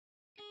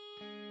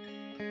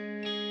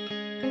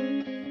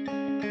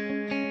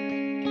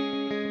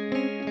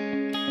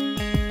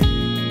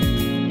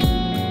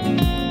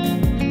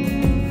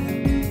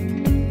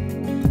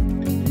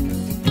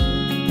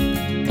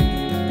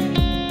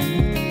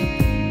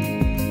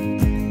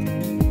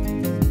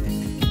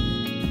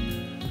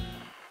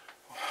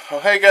Well,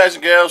 hey guys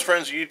and gals,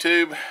 friends of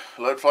YouTube,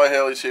 Leadfly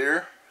Helly's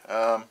here.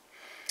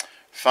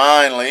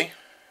 Finally,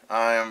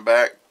 I am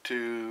back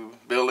to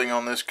building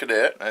on this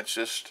Kadet.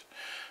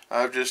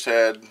 I've just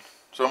had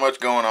so much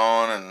going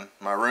on, and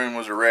my room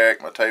was a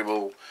wreck. My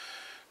table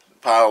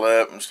piled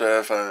up and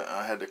stuff.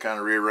 I had to kind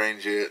of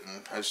rearrange it,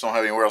 and I just don't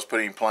have anywhere else to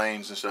put any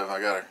planes and stuff. I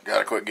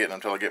gotta quit getting them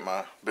until I get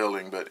my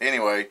building. But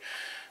anyway,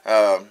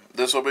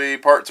 this will be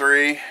part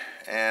 3,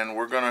 and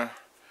we're gonna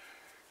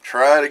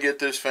try to get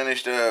this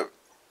finished up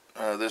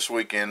this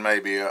weekend,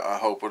 maybe. I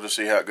hope. We'll just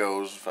see how it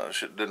goes.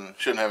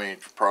 Shouldn't have any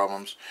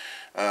problems.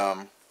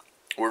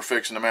 We're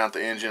fixing to mount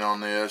the engine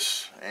on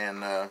this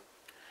and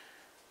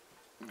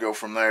go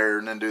from there,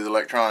 and then do the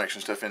electronics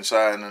and stuff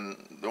inside. And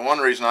then the one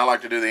reason I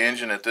like to do the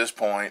engine at this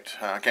point,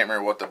 I can't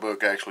remember what the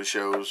book actually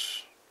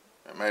shows.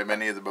 It may have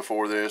been either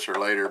before this or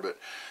later, but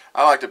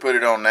I like to put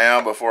it on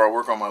now before I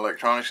work on my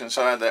electronics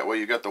inside. That way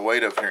you got the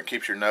weight up here and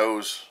keeps your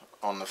nose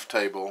on the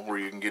table where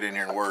you can get in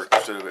here and work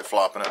instead of it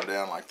flopping up and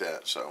down like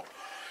that. So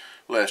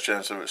less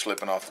chance of it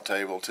slipping off the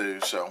table too.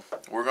 So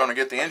we're going to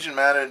get the engine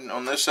mounted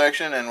on this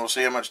section, and we'll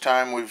see how much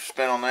time we've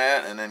spent on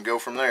that, and then go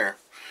from there.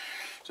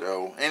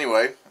 So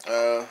anyway,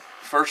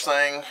 first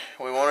thing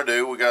we want to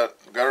do, we got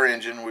our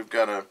engine.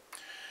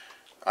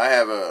 I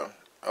have a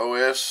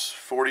OS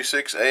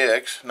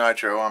 46AX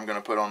Nitro I'm going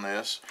to put on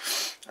this.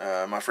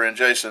 My friend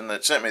Jason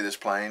that sent me this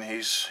plane,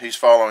 he's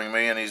following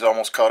me, and he's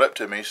almost caught up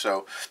to me.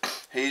 So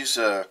he's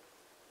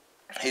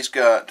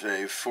got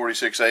a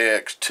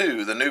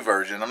 46AX2, the new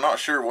version. I'm not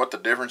sure what the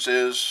difference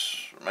is.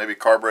 Maybe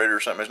carburetor or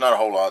something. It's not a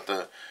whole lot.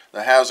 The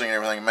housing and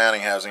everything,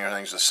 mounting housing,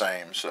 everything's the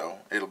same. So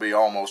it'll be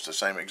almost the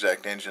same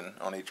exact engine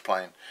on each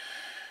plane.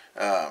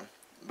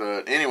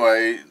 But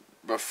anyway,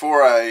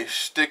 before I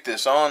stick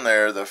this on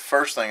there, the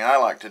first thing I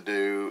like to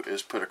do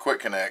is put a quick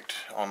connect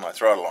on my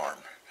throttle arm.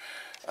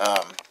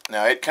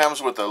 Now it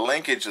comes with a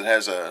linkage that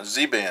has a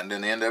Z-bend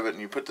in the end of it,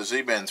 and you put the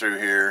Z-bend through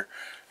here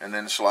and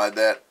then slide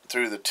that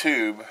through the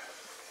tube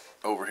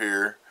over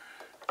here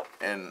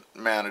and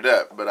mount it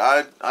up. But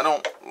I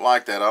don't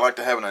like that. I like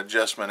to have an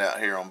adjustment out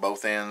here on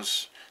both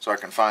ends so I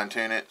can fine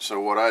tune it.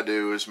 So what I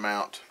do is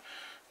mount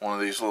one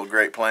of these little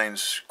Great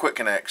Plains quick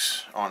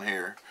connects on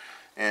here.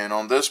 And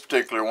on this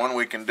particular one,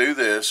 we can do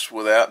this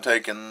without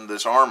taking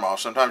this arm off.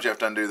 Sometimes you have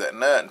to undo that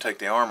nut and take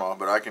the arm off,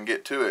 but I can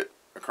get to it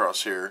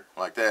across here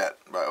like that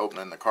by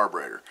opening the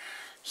carburetor.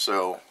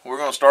 So we're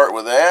going to start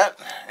with that,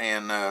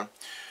 and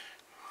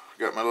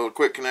got my little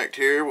quick connect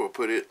here. We'll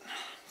put it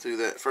through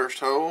that first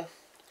hole.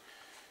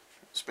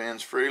 It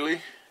spins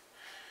freely,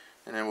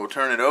 and then we'll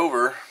turn it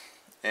over,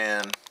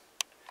 and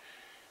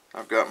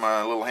I've got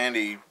my little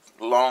handy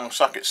long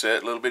socket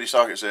set, little bitty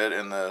socket set,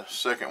 and the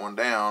second one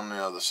down,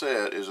 the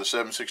set is a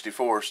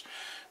 7/64.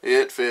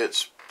 It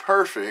fits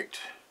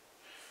perfect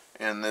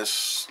in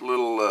this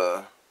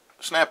little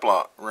snap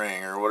lock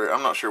ring or whatever.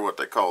 I'm not sure what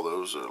they call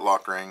those,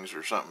 lock rings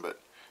or something, but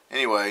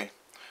anyway,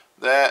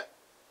 that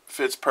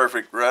fits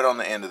perfect right on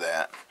the end of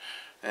that.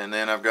 And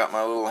then I've got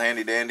my little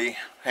handy dandy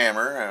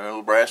hammer, a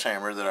little brass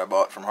hammer that I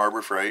bought from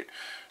Harbor Freight.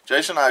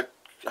 Jason, I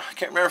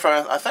can't remember if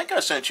I think I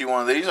sent you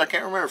one of these. I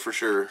can't remember for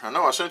sure. I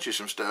know I sent you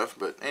some stuff,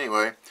 but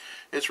anyway,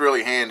 it's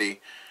really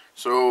handy.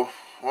 So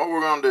what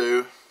we're going to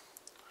do,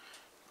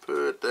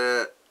 put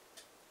that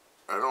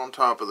right on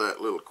top of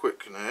that little quick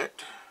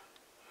connect.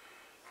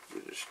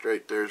 Get it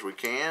straight there as we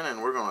can,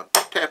 and we're going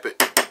to tap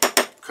it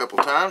a couple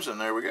times,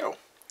 and there we go.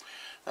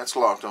 That's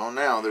locked on.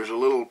 Now there's a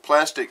little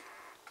plastic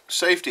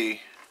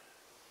safety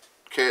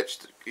catch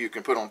that you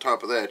can put on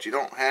top of that. You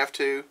don't have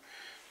to,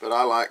 but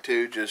I like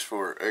to, just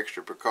for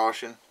extra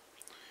precaution.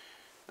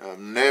 I've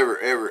never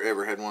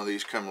ever had one of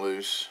these come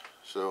loose,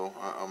 so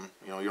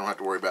you don't have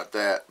to worry about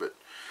that. But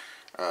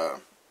I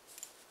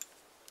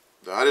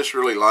just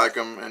really like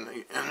them, and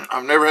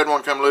I've never had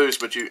one come loose.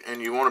 But you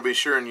want to be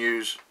sure and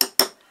use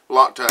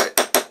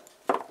Loctite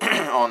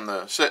on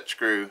the set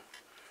screw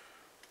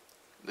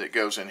that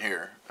goes in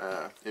here.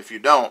 If you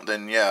don't,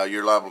 then yeah,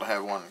 you're liable to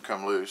have one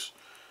come loose.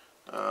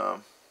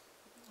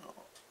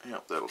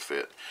 Yep, that'll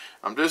fit.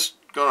 I'm just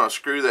gonna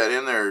screw that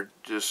in there.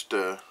 Just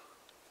oh,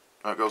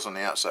 it goes on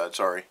the outside.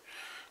 Sorry,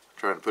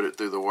 trying to put it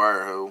through the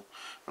wire hole.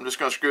 I'm just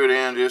gonna screw it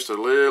in just a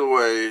little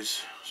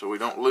ways so we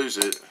don't lose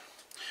it,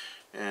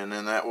 and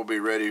then that will be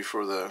ready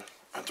for the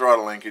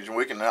throttle linkage. And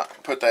we can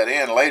put that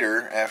in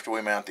later after we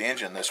mount the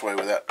engine this way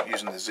without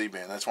using the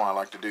Z-bend. That's why I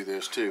like to do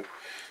this too,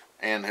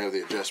 and have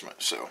the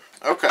adjustment. So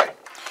okay,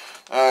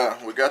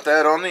 we got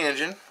that on the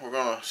engine. We're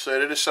gonna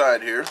set it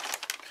aside here.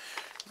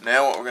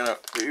 Now what we're going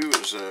to do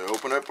is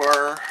open up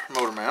our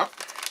motor mount.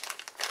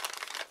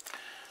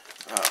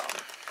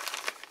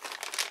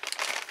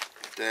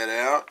 Get that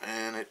out,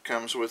 and it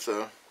comes with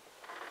a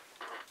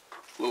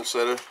little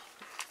set of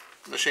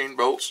machine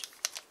bolts,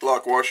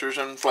 block washers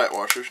and flat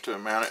washers to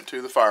mount it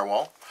to the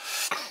firewall.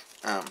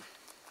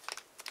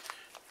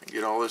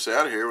 get all this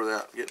out of here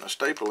without getting a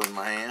staple in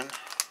my hand.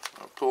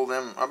 I'll pull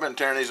them. I've been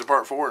tearing these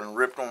apart before and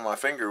ripped on my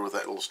finger with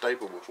that little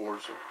staple before,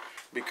 so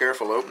be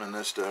careful opening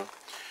this stuff.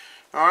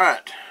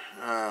 Alright,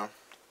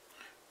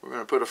 we're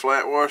going to put a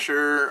flat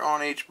washer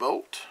on each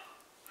bolt.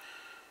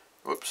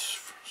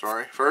 Whoops,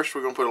 sorry. First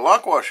we're going to put a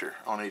lock washer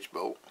on each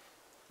bolt,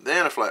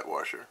 then a flat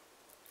washer.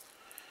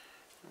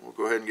 We'll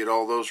go ahead and get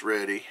all those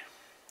ready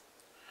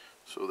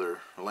so they're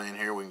laying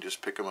here. We can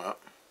just pick them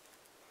up.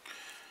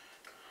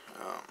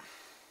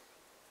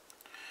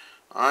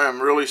 I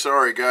am really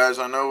sorry, guys.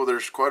 I know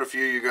there's quite a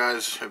few of you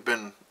guys have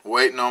been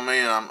waiting on me,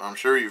 and I'm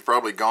sure you've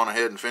probably gone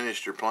ahead and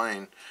finished your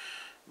plane.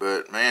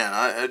 But man,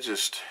 I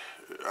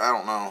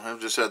don't know.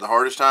 I've just had the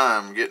hardest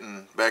time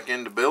getting back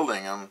into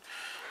building.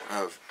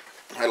 I've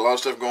had a lot of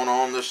stuff going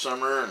on this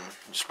summer and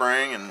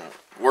spring, and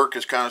work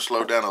has kind of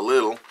slowed down a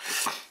little.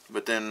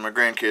 But then my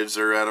grandkids,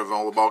 they're out of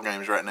all the ball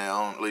games right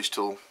now, at least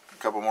till a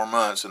couple more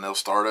months, and they'll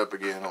start up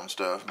again on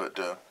stuff. But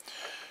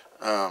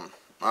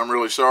I'm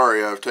really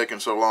sorry I've taken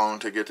so long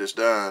to get this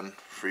done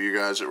for you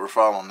guys that were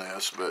following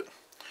this, but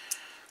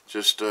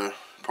just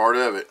part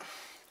of it.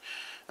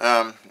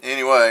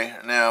 Anyway,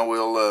 now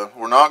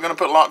we're not going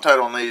to put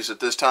Loctite on these at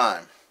this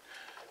time.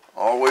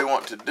 All we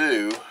want to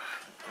do,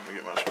 let me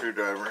get my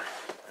screwdriver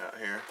out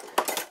here.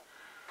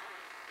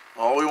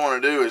 All we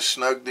want to do is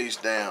snug these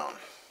down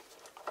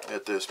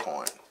at this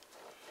point.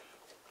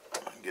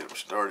 Get them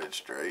started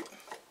straight.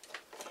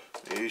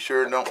 Be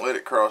sure and don't let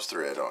it cross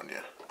thread on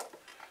you.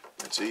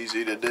 It's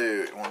easy to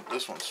do.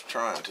 This one's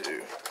trying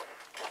to.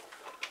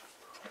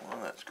 Well,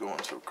 that's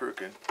going so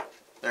crooked.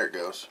 There it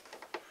goes.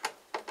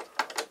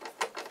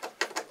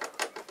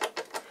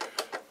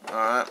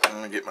 Alright, I'm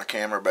going to get my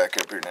camera back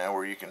up here now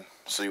where you can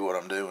see what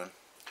I'm doing.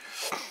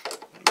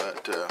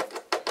 But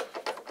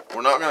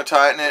we're not going to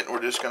tighten it.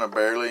 We're just going to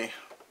barely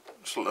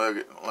slug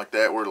it like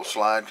that where it'll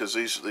slide, because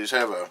these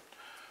have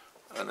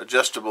an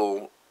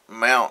adjustable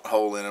mount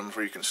hole in them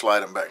where you can slide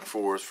them back and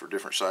forth for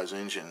different size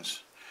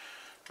engines.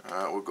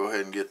 Alright, we'll go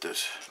ahead and get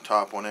this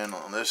top one in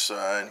on this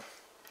side.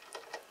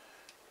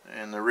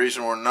 And the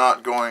reason we're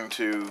not going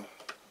to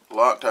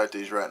Loctite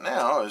these right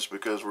now is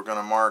because we're going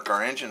to mark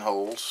our engine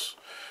holes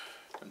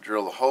and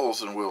drill the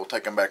holes, and we'll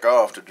take them back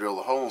off to drill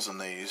the holes in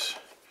these.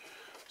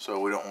 So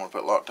we don't want to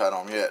put Loctite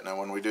on them yet. Now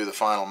when we do the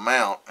final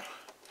mount,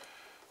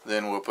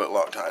 then we'll put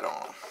Loctite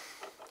on them.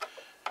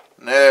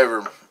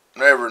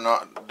 Never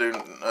not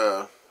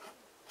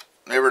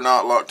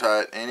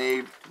Loctite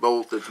any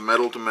bolt that's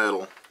metal to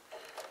metal.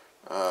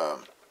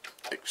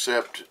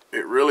 Except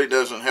it really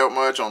doesn't help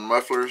much on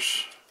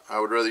mufflers. I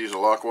would rather use a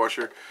lock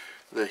washer.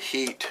 The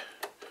heat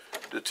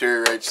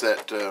deteriorates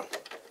that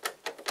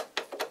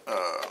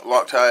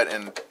Loctite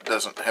and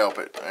doesn't help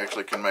it.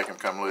 Actually can make them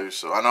come loose.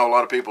 So I know a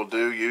lot of people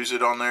do use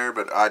it on there,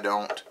 but I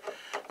don't.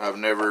 I've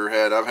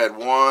had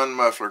one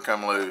muffler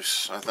come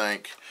loose, I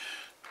think,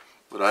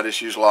 but I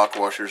just use lock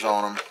washers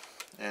on them.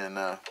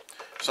 And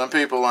some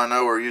people I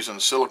know are using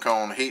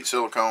heat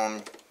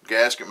silicone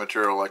gasket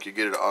material like you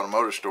get at an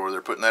automotive store.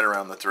 They're putting that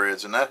around the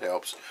threads, and that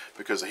helps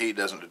because the heat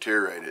doesn't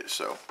deteriorate it.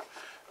 So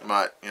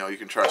you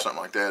can try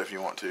something like that if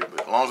you want to.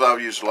 But as long as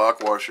I've used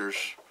lock washers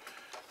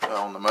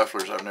on the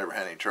mufflers, I've never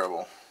had any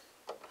trouble,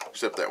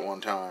 except that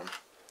one time.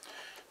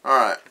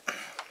 Alright,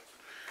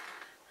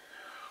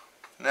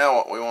 now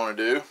what we want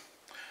to do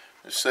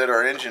is set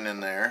our engine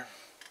in there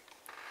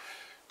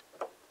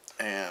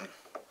and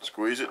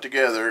squeeze it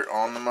together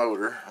on the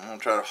motor. I'm going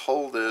to try to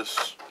hold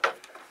this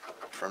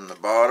from the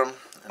bottom,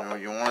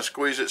 and you want to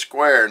squeeze it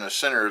square in the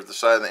center of the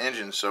side of the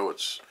engine so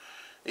it's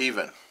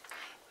even.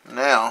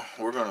 Now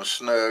we're going to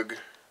snug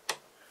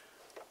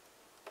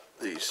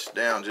these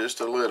down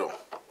just a little.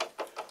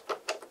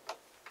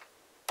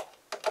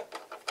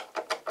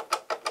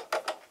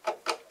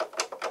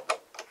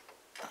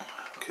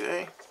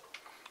 Okay,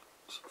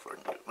 so if I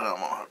can get, now I'm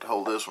going to have to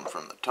hold this one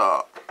from the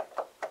top.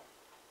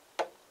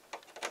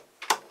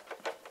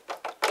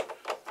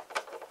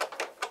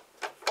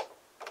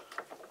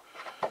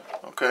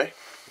 Okay,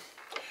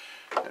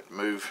 have to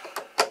move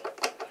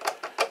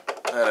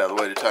that out of the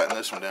way to tighten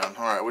this one down.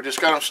 Alright, we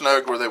just got them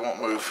snug where they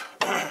won't move.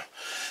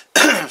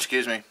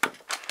 Excuse me.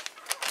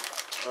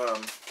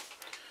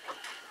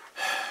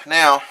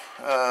 Now,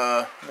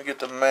 let me get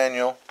the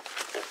manual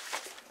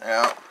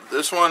out.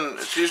 This one,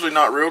 it's usually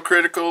not real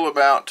critical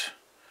about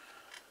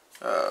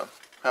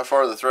how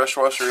far the thrust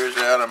washer is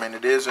out. I mean,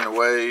 it is in a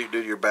way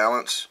due to your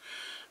balance,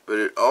 but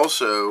it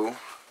also,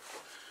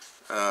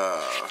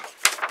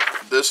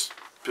 this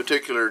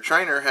particular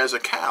trainer has a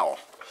cowl.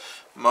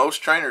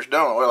 Most trainers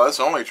don't. Well, that's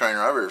the only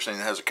trainer I've ever seen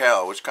that has a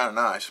cowl, which is kind of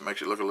nice. It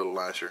makes it look a little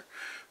nicer.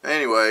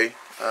 Anyway,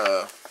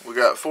 we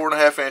got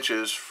 4.5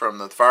 inches from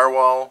the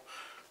firewall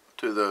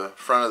to the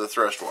front of the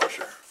thrust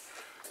washer.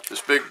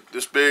 This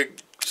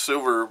big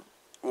silver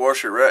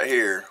washer right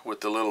here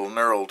with the little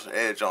knurled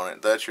edge on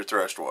it, that's your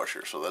thrust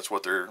washer. So that's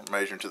what they're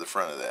measuring to the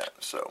front of that.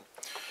 So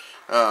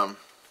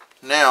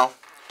now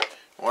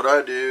what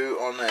I do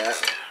on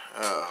that,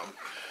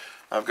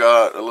 I've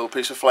got a little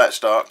piece of flat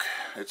stock.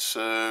 It's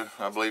I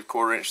believe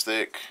 1/4 inch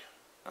thick,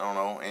 I don't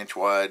know, inch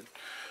wide.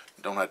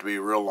 Don't have to be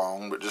real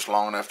long, but just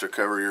long enough to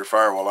cover your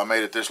firewall. I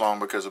made it this long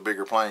because of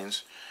bigger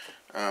planes.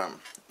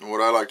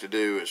 What I like to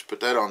do is put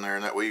that on there,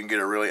 and that way you can get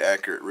a really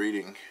accurate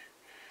reading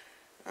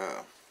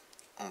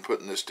on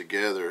putting this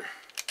together.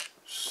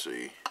 Let's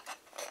see.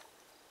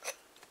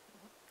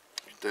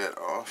 Get that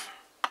off.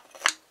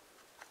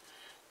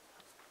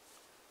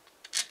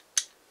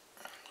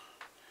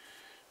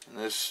 And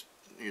this,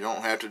 you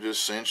don't have to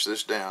just cinch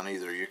this down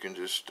either. You can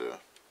just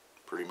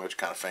pretty much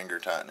kind of finger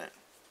tighten it.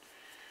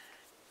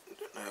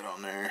 Put that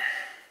on there.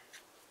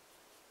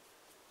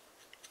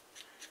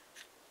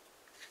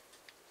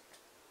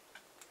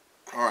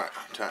 Alright,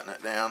 tighten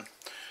that down.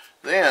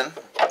 Then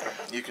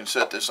you can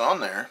set this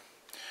on there,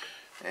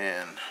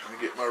 and let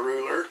me get my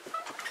ruler.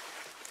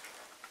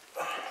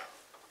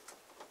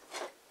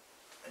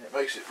 And it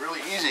makes it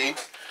really easy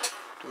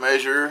to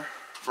measure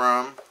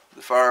from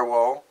the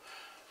firewall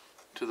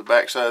to the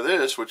back side of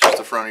this, which is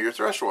the front of your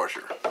thrust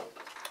washer.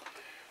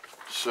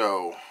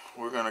 So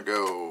we're going to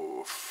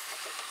go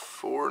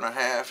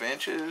 4.5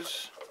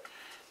 inches.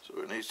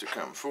 So it needs to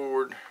come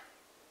forward.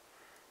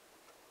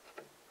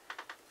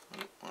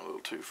 A little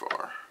too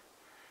far.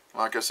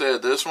 Like I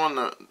said, this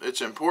one,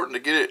 it's important to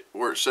get it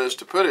where it says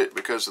to put it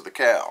because of the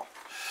cowl.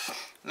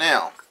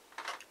 Now,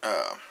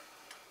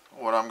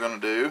 what I'm going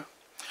to do,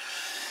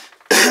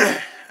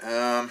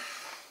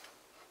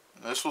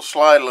 this will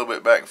slide a little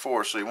bit back and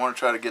forth, so you want to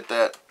try to get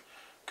that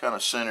kind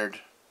of centered,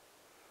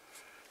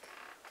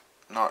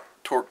 not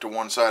torqued to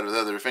one side or the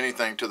other. If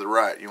anything, to the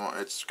right.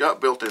 It's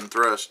got built-in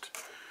thrust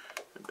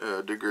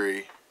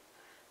degree.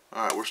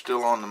 All right, we're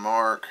still on the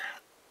mark.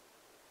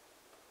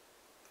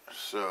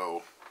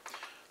 So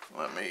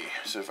let me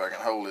see if I can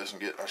hold this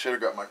and get. I should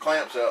have got my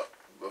clamps out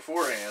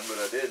beforehand, but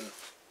I didn't.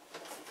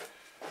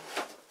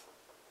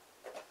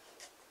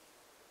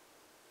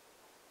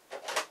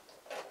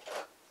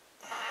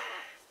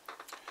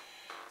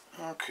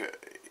 Okay.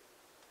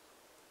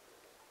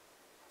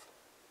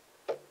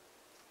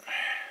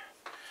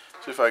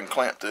 See if I can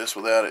clamp this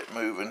without it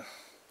moving.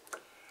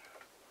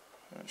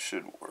 It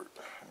should work.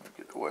 Let me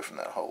get away from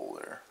that hole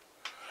there.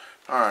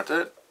 Alright,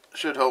 that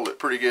should hold it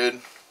pretty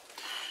good.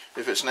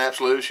 If it snaps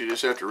loose, you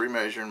just have to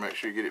remeasure and make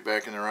sure you get it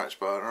back in the right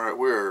spot. Alright,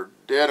 we're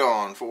dead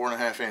on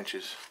 4.5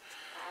 inches.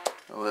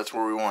 Well, that's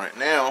where we want it.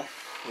 Now,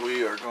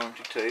 we are going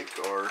to take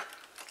our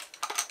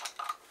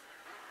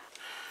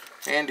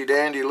handy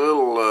dandy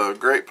little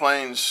Great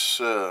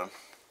Plains,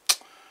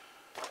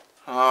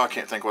 I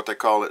can't think what they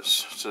call it.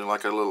 It's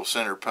like a little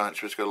center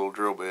punch. It's got a little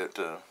drill bit.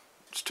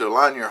 It's to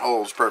align your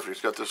holes perfect.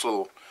 It's got this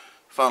little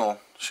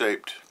funnel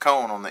shaped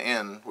cone on the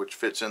end, which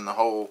fits in the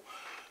hole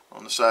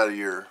on the side of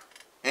your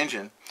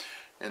engine,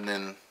 and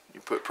then you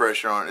put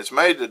pressure on it. It's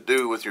made to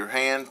do with your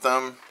hand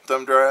thumb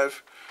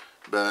drive,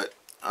 but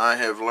I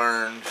have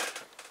learned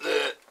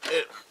that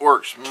it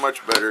works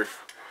much better,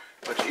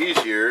 much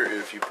easier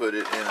if you put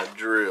it in a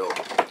drill.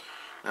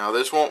 Now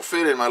this won't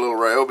fit in my little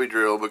Ryobi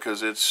drill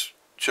because it's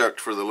chucked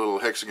for the little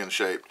hexagon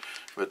shape,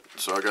 but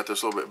so I got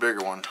this little bit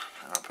bigger one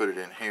and I put it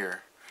in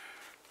here.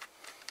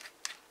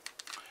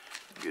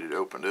 Get it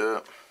opened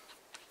up.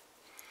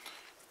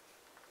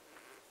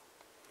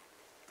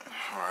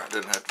 Alright, it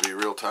doesn't have to be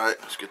real tight.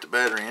 Let's get the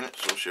battery in it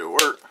so she'll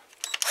work.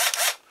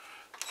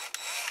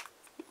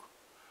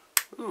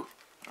 Ooh.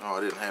 Oh,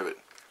 I didn't have it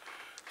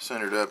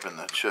centered up in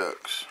the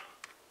chucks.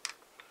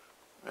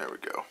 There we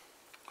go.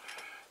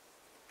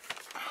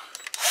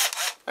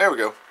 There we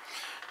go.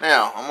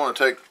 Now, I'm going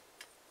to take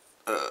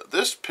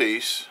this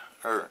piece,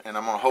 and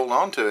I'm going to hold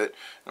on to it.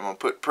 I'm going to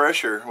put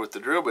pressure with the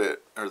drill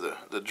bit, or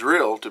the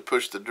drill, to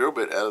push the drill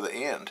bit out of the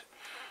end.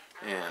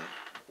 And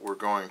we're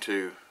going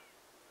to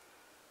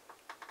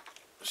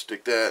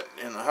stick that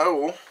in the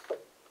hole,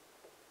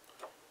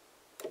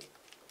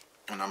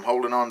 and I'm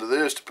holding on to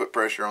this to put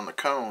pressure on the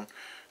cone,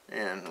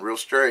 and real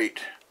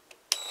straight.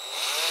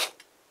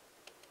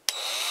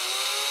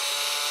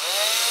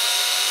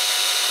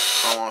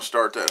 I want to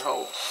start that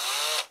hole.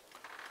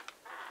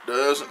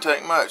 Doesn't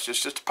take much,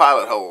 it's just a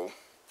pilot hole,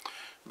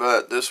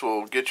 but this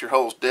will get your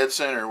holes dead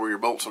center where your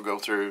bolts will go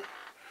through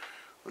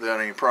without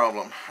any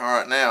problem.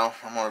 Alright, now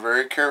I'm going to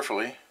very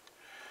carefully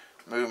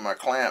move my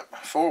clamp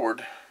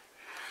forward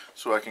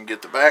so I can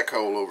get the back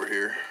hole over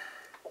here.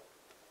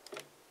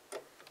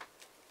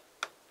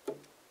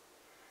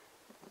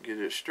 Get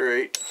it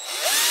straight.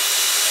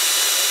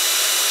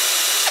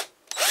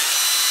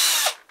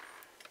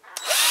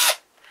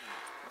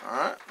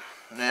 Alright,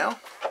 now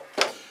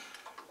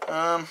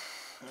I'm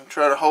going to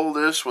try to hold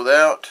this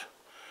without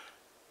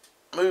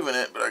moving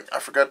it, but I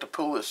forgot to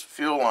pull this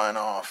fuel line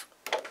off.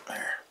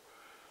 There.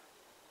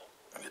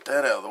 Get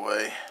that out of the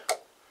way.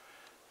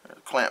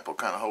 The clamp will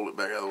kind of hold it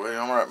back out of the way.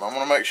 Alright, I'm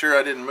going to make sure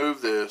I didn't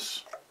move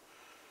this.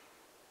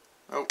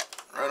 Oh,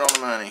 right on the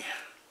money.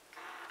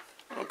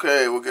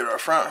 Okay, we'll get our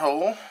front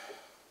hole.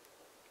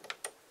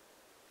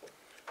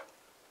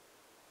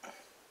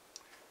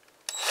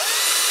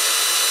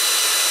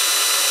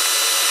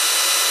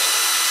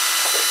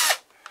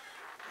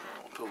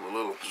 Pull the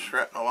little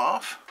shrapnel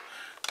off.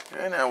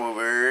 Okay, now we'll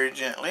very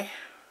gently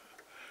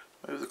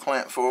move the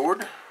clamp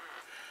forward.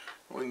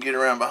 We can get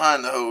around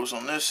behind the hose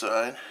on this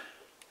side.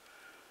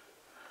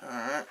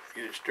 Alright,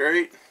 get it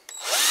straight.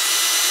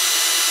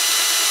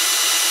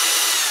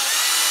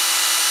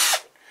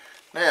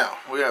 Now,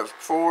 we have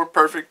 4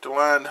 perfect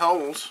aligned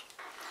holes,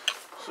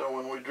 so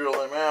when we drill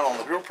them out on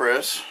the drill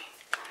press,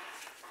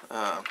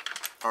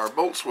 our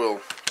bolts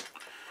will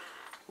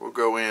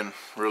go in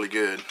really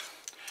good.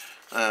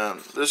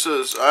 This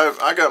is,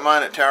 I got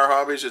mine at Tower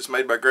Hobbies. It's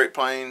made by Great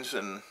Plains,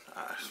 and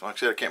like I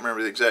said, I can't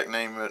remember the exact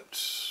name.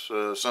 It's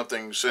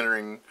something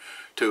centering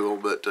tool,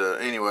 but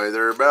anyway,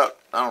 they're about,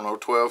 I don't know,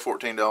 $12,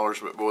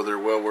 $14, but boy, they're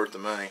well worth the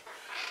money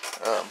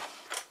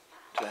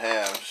to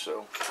have.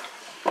 So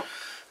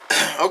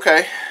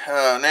okay,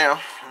 now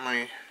let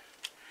me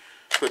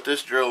put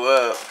this drill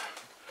up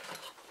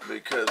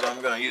because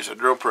I'm going to use a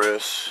drill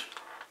press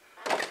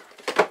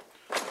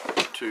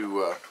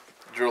to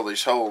drill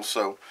these holes.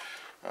 So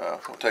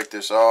we'll take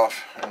this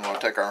off and we'll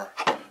take our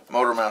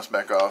motor mounts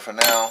back off. And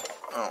now,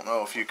 I don't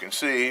know if you can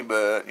see,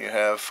 but you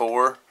have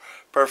 4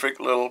 perfect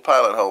little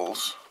pilot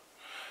holes.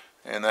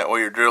 And that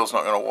way your drill's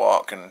not going to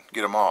walk and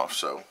get them off.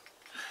 So,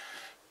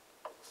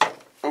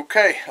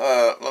 okay,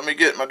 let me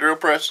get my drill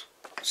press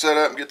set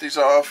up and get these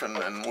off, and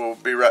we'll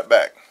be right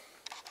back.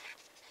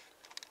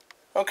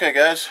 Okay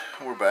guys,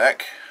 we're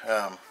back.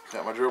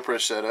 Got my drill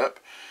press set up.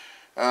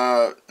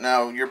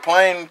 Now your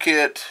plain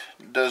kit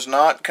does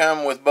not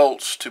come with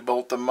bolts to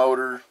bolt the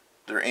motor,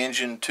 their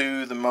engine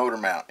to the motor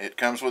mount. It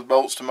comes with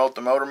bolts to bolt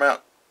the motor mount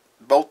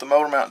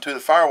to the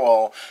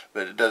firewall,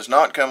 but it does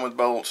not come with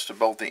bolts to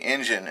bolt the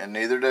engine, and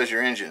neither does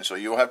your engine, so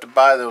you'll have to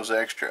buy those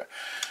extra.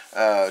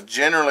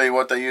 Generally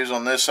what they use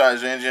on this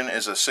size engine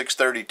is a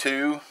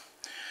 632.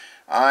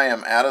 I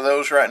am out of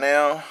those right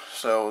now,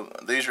 so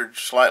these are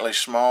slightly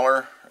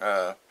smaller,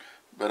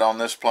 but on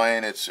this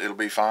plane it'll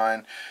be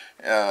fine.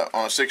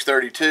 On a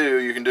 632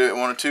 you can do it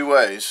one of 2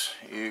 ways.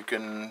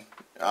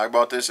 I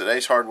bought this at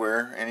Ace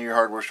Hardware. Any of your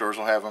hardware stores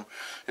will have them.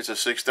 It's a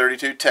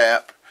 632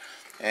 tap,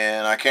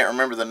 and I can't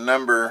remember the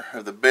number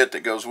of the bit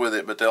that goes with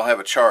it, but they'll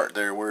have a chart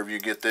there wherever you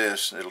get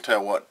this. It'll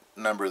tell what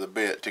number of the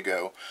bit to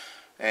go,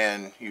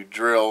 and you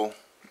drill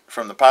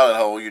from the pilot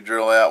hole. You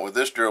drill out with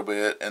this drill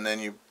bit, and then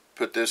you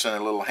put this in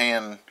a little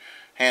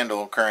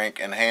handle crank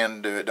and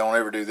hand do it. Don't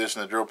ever do this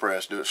in the drill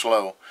press. Do it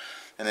slow,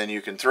 and then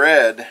you can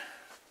thread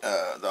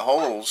the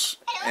holes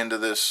into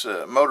this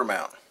motor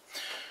mount.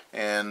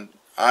 And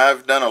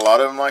I've done a lot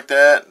of them like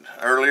that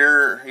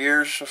earlier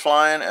years of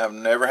flying. I've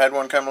never had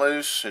one come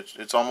loose.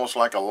 It's almost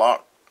like a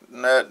lock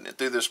nut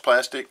through this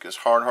plastic. It's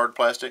hard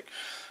plastic.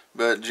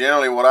 But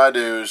generally what I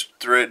do is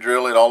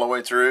drill it all the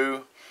way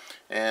through,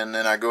 and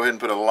then I go ahead and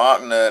put a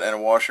lock nut and a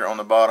washer on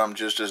the bottom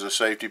just as a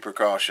safety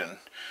precaution.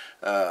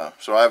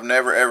 So I've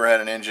never ever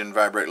had an engine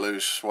vibrate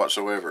loose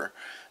whatsoever.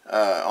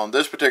 On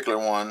this particular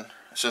one,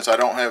 since I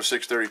don't have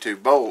 632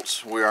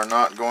 bolts, we are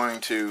not going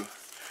to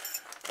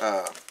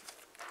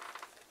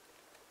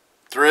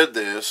thread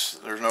this.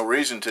 There's no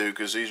reason to,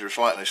 because these are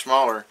slightly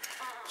smaller.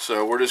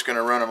 So we're just going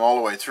to run them all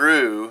the way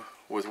through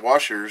with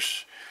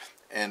washers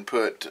and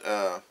put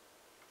a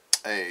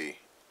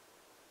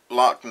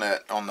lock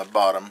nut on the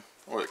bottom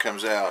where it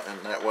comes out,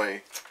 and that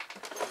way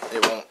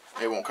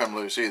it won't come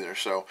loose either.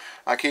 So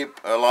I keep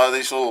a lot of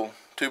these little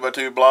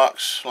 2x2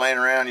 blocks laying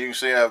around. You can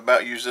see I've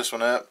about used this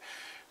one up.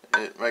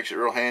 It makes it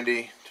real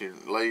handy to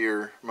lay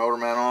your motor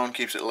mount on,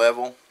 keeps it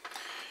level.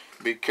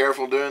 Be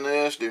careful doing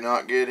this. Do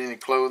not get any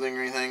clothing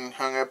or anything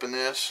hung up in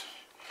this.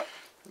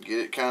 Get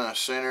it kind of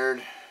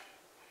centered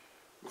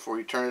before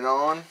you turn it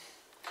on,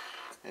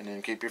 and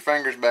then keep your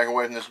fingers back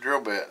away from this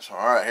drill bit. So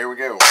alright, here we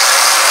go. Move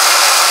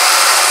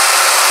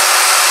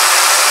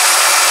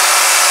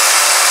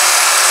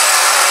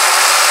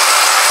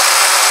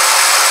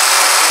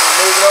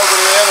it over to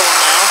the other one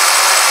now.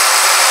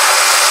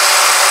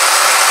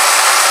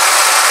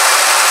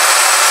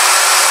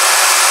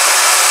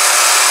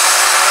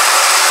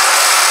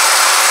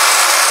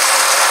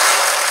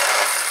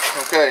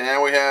 Okay,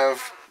 now we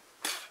have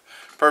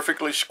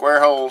perfectly square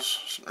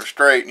holes, or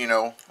straight,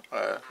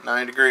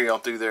 90-degree all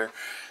through there.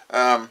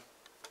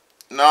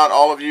 Not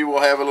all of you will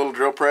have a little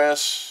drill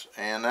press,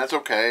 and that's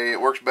okay. It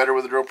works better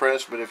with a drill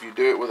press, but if you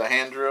do it with a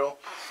hand drill,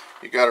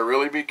 you got to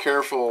really be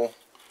careful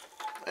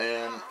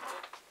and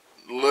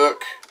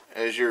look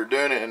as you're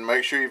doing it and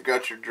make sure you've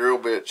got your drill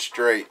bit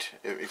straight.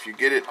 If you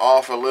get it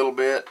off a little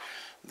bit,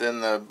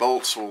 then the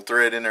bolts will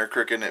thread in there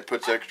crooked, and it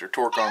puts extra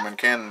torque on them and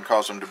can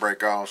cause them to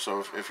break off.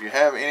 So if you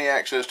have any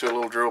access to a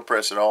little drill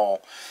press at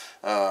all,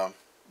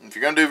 if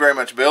you're going to do very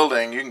much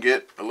building, you can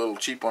get a little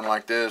cheap one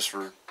like this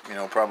for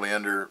probably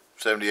under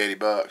 70-80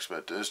 bucks.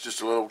 But it's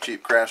just a little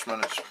cheap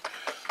Craftsman. It's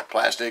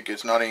plastic.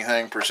 It's not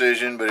anything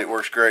precision, but it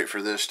works great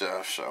for this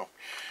stuff. So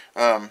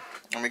let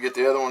me get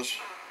the other ones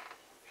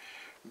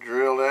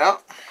drilled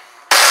out.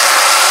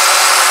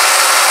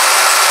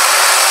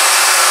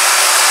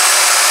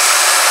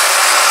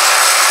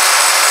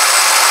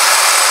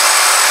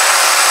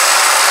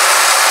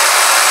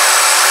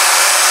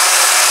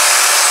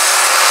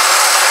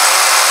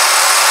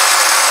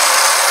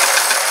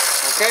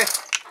 Okay,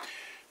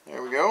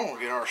 there we go. We'll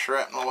get our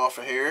shrapnel off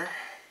of here.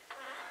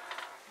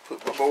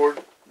 Put my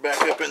board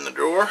back up in the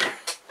drawer.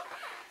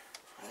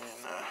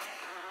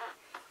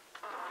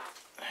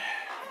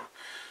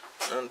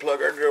 And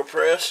unplug our drill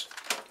press.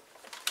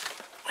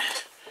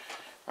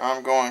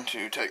 I'm going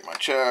to take my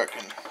chuck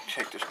and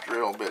take this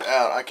drill bit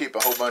out. I keep a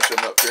whole bunch of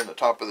them up here in the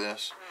top of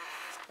this.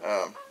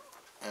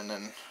 And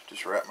then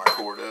just wrap my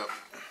cord up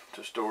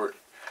to store it.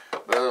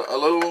 But a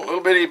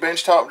little bitty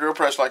benchtop drill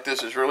press like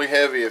this is really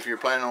heavy if you're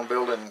planning on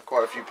building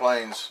quite a few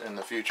planes in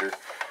the future.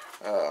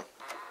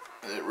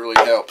 It really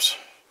helps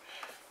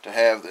to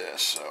have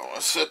this. So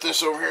let's set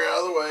this over here out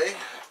of the way.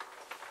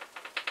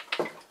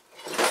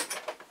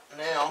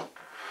 Now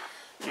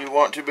you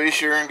want to be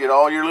sure and get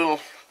all your little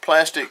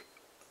plastic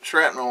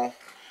shrapnel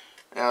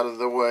out of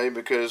the way,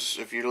 because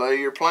if you lay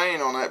your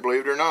plane on that,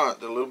 believe it or not,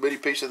 the little bitty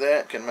piece of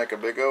that can make a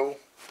big old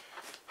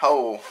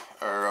hole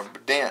or a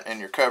dent in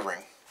your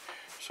covering.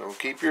 So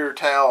keep your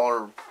towel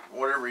or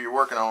whatever you're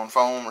working on,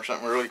 foam or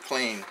something, really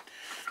clean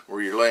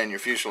where you're laying your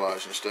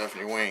fuselage and stuff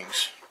and your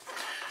wings.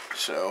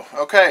 So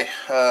okay,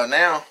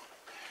 now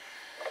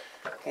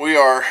we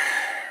are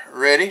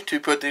ready to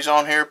put these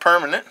on here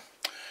permanent.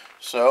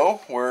 So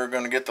we're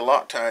going to get the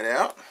Loctite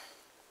out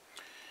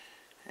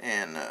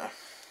and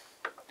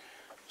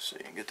see,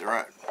 get the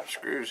right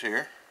screws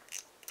here.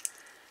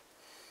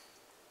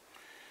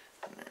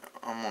 Now,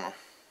 I'm going to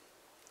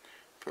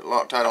put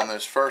Loctite on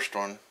this first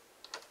one.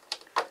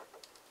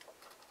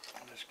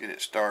 Just get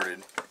it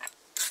started.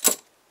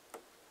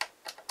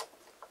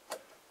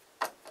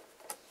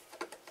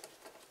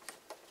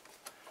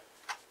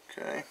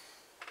 Okay.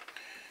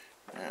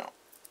 Now,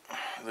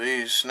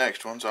 these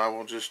next ones I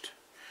will just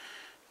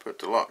put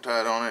the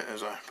Loctite on it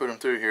as I put them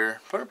through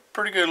here. Put a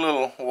pretty good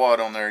little wad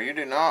on there. You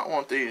do not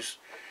want these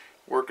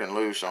working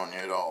loose on you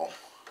at all.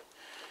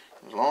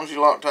 As long as you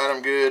Loctite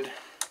them good,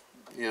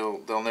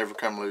 they'll never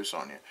come loose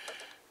on you.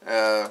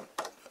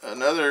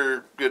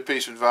 Another good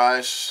piece of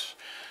advice: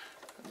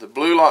 the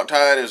blue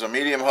Loctite is a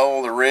medium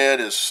hole, the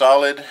red is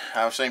solid.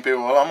 I've seen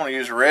people, well, I'm going to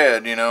use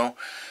red, you know,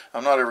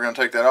 I'm not ever going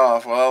to take that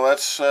off. Well,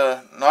 that's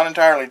not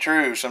entirely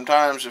true.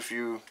 Sometimes if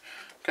you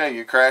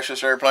crash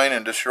this airplane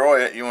and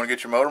destroy it, you want to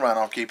get your motor mount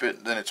off, keep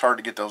it, then it's hard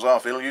to get those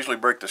off. It'll usually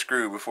break the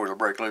screw before it'll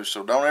break loose.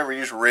 So don't ever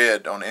use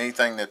red on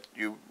anything that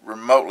you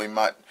remotely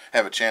might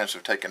have a chance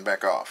of taking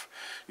back off.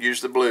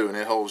 Use the blue and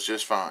it holds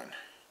just fine.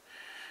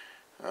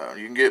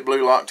 You can get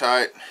blue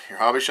Loctite. Your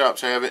hobby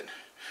shops have it.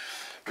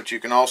 But you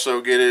can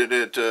also get it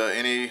at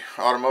any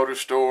automotive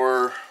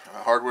store,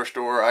 hardware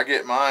store. I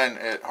get mine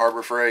at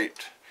Harbor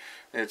Freight.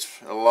 It's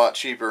a lot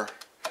cheaper.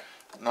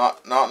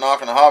 Not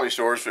knocking the hobby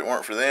stores. If it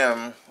weren't for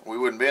them, we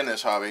wouldn't be in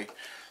this hobby.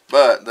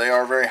 But they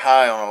are very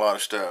high on a lot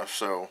of stuff.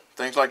 So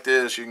things like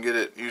this, you can get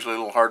it usually at a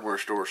little hardware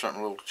store, something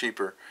a little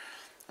cheaper.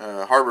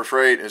 Harbor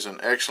Freight is an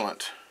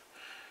excellent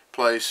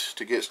place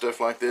to get stuff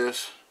like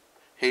this.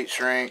 Heat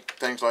shrink,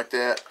 things like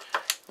that.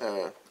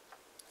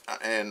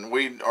 And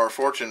we are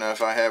fortunate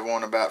enough, I have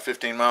one about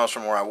 15 miles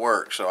from where I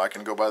work, so I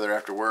can go by there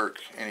after work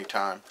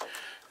anytime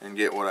and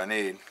get what I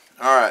need.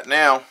 Alright,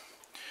 now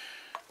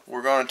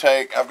we're going to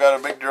take, I've got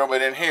a big drill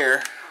bit in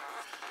here.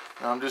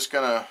 Now I'm just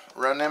going to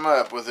run them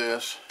up with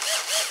this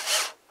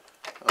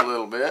a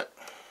little bit.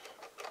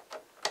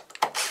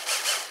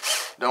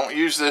 Don't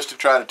use this to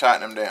try to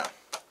tighten them down.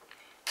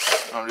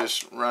 I'm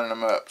just running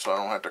them up so I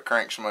don't have to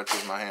crank so much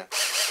with my hand.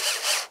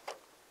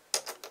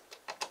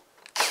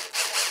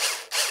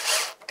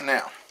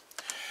 Now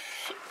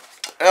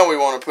we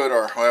want to put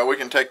our, well, we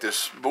can take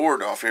this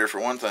board off here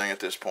for one thing at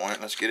this point.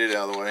 Let's get it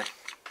out of the way.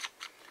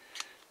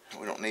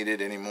 We don't need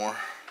it anymore.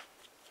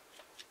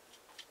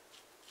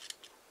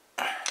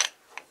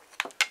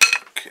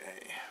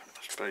 Okay,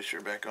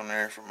 spacer back on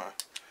there for my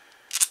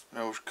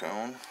nose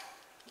cone,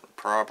 or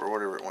prop, or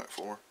whatever it went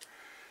for.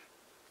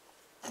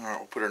 Alright,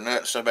 we'll put our nut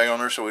and stuff back on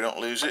there so we don't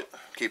lose it.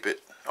 Keep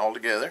it all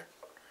together.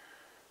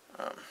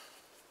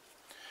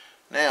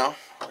 Now,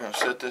 we're going to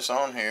set this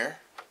on here.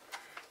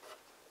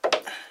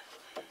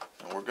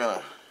 And we're going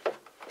to,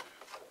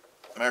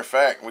 matter of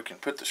fact, we can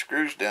put the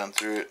screws down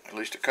through it, at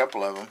least a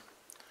couple of them,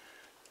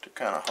 to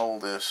kind of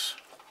hold this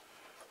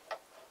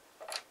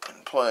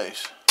in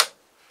place.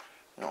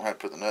 You don't have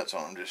to put the nuts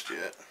on them just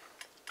yet.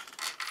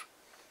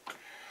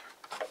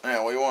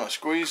 Now we want to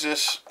squeeze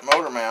this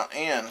motor mount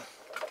in,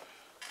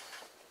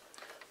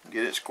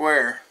 get it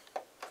square.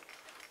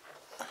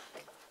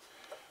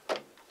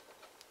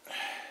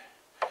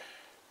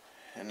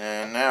 And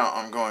then now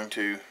I'm going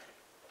to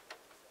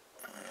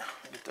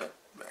get that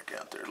back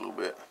out there a little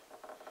bit.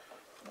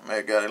 I may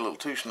have got it a little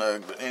too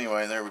snug, but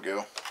anyway, there we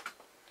go.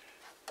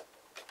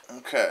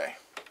 Okay.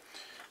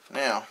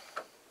 Now,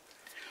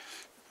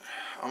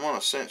 I'm going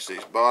to cinch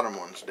these bottom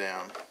ones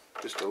down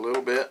just a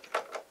little bit.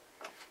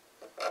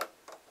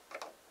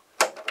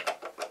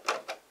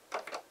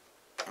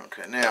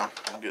 Okay, now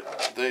I'll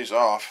get these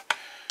off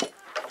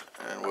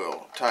and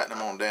we'll tighten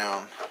them on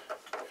down.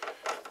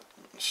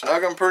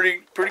 Snug them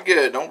pretty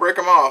good. Don't break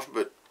them off,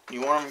 but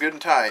you want them good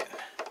and tight.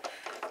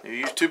 If you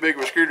use too big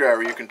of a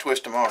screwdriver, you can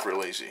twist them off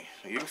real easy.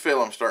 You can feel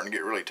them starting to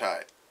get really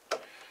tight.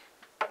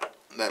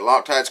 That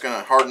Loctite's going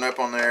to harden up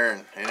on there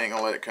and it ain't going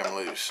to let it come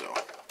loose. So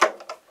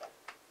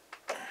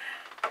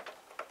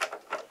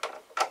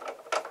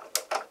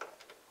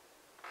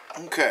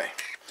Okay.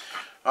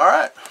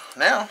 Alright,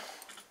 now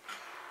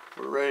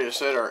we're ready to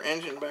set our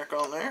engine back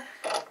on there.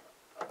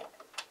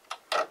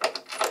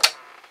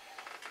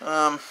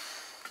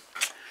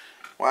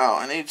 Wow,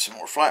 I need some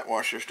more flat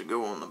washers to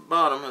go on the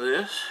bottom of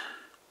this.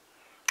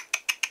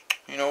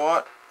 You know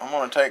what? I'm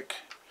going to take,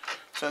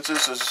 since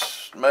this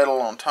is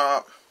metal on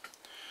top,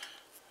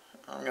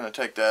 I'm going to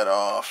take that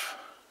off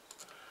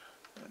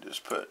and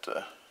just put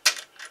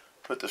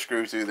the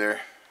screw through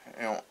there.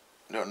 You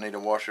don't need a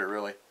washer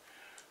really.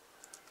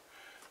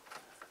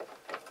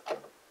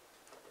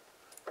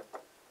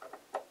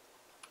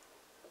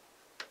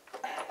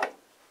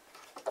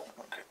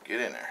 Okay,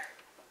 get in there.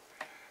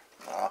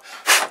 Got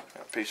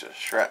a piece of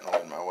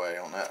shrapnel in my way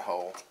on that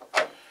hole.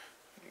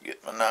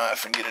 Get my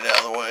knife and get it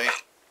out of the way.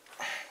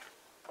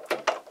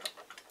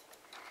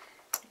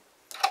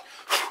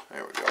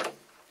 There we go.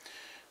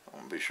 I'm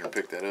going to be sure and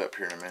pick that up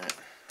here in a minute.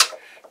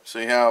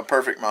 See how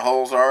perfect my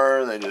holes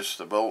are?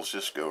 The bolts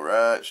just go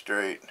right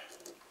straight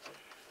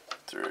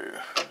through.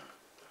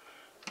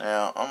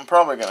 Now, I'm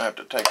probably going to have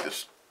to take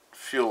this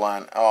fuel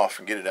line off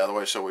and get it out of the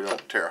way so we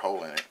don't tear a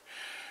hole in it.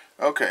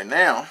 Okay,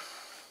 now,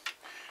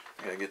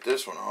 I got to get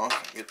this one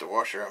off, get the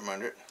washer out from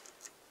under it,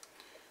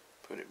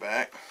 put it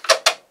back.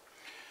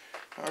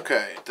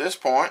 Okay, at this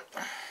point,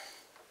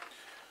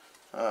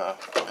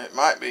 it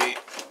might be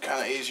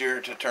kind of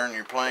easier to turn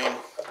your plane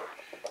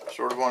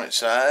sort of on its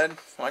side,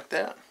 like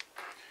that.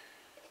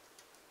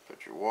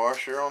 Put your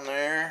washer on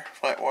there,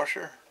 flat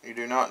washer. You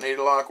do not need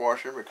a lock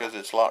washer because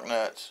it's lock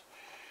nuts.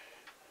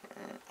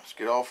 Alright, let's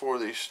get all four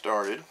of these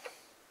started.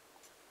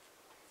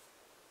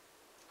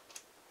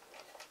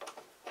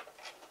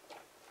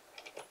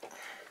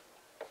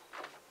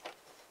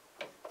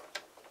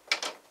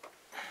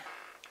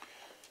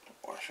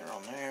 Washer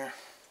on there.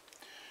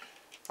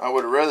 I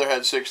would have rather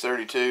had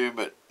 632,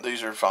 but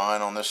these are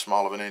fine on this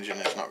small of an engine.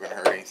 It's not going to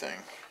hurt anything.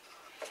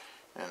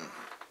 And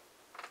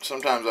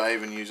sometimes I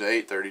even use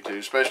 832,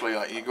 especially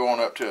like you going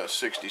up to a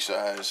 60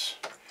 size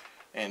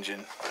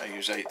engine. I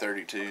use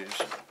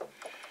 832s.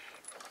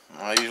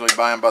 I usually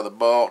buy them by the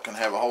bulk and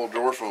have a whole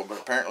drawer full, but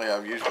apparently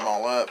I've used them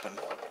all up and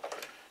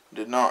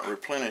did not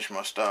replenish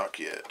my stock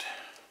yet.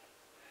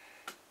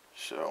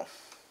 So,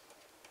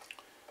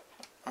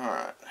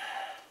 alright.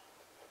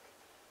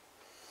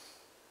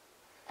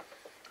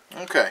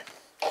 Okay,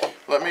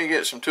 let me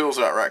get some tools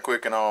out right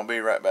quick and I'll be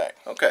right back.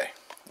 Okay,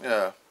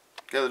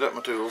 gathered up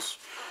my tools.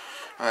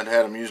 I'd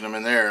had them using them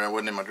in there and I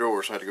wasn't in my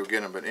drawer, so I had to go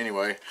get them. But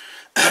anyway,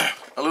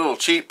 a little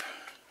cheap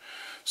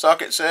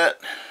socket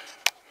set.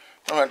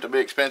 Don't have to be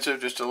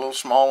expensive, just a little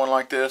small one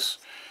like this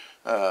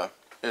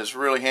is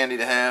really handy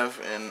to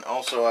have. And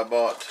also I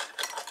bought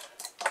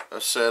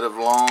a set of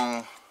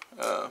long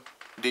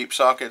deep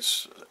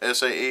sockets,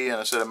 SAE,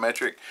 and a set of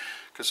metric,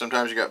 because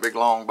sometimes you got big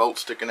long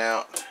bolts sticking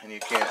out and you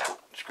can't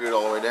screw it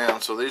all the way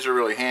down. So these are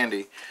really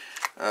handy.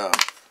 I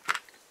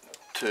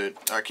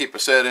keep a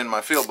set in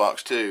my field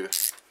box too.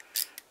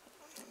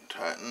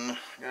 Tighten.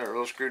 Got a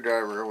little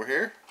screwdriver over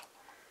here.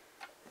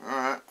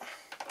 Alright.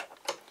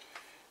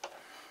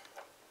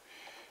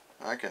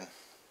 I can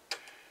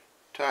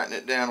tighten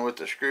it down with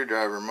the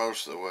screwdriver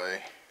most of the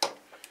way.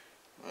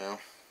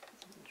 Well,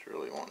 it's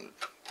really wanting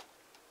to.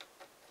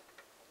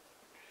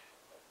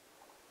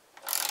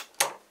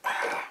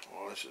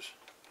 Well, this is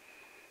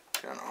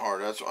kind of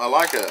hard. I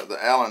like the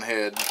Allen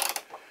head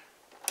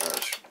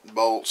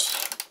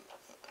bolts.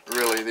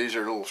 Really, these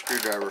are little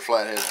screwdriver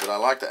flatheads, but I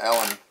like the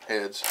Allen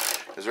heads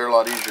because they're a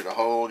lot easier to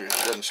hold. It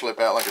doesn't slip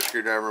out like a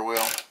screwdriver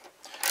will.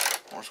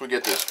 Once we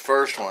get this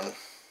first one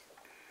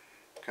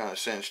kind of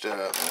cinched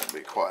up, it won't be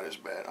quite as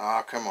bad.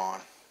 Ah, come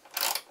on.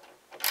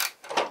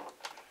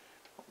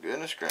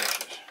 Goodness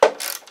gracious.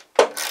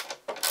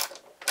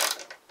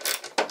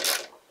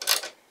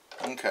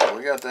 Okay,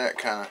 we got that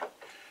kind of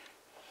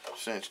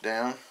cinched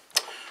down.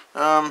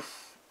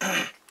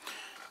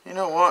 You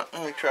know what?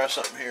 Let me try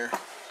something here.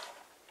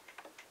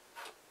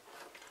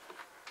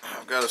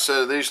 I've got a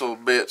set of these little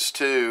bits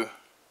too,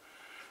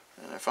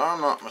 and if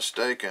I'm not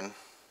mistaken,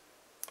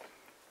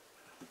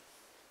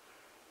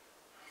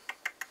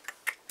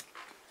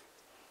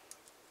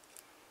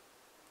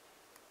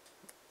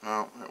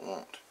 no, it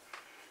won't.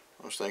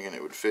 I was thinking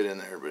it would fit in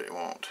there, but it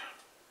won't.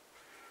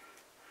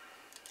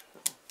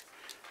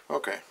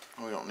 Okay,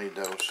 we don't need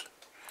those.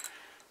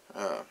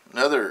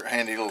 Another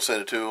handy little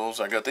set of tools.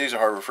 I got these at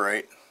Harbor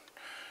Freight.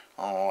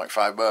 Oh, like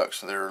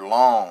 $5. They're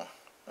long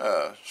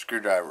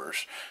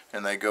screwdrivers,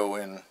 and they go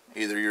in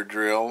either your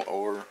drill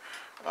or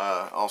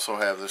also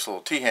have this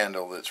little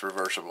T-handle that's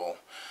reversible,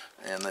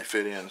 and they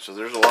fit in. So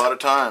there's a lot of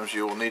times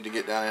you'll need to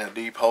get down in a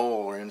deep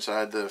hole or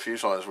inside the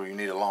fuselage where you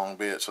need a long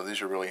bit, so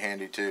these are really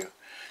handy too.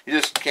 You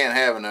just can't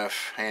have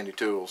enough handy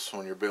tools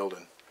when you're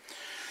building.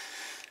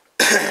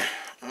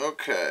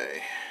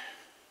 Okay,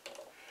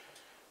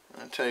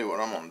 I'll tell you what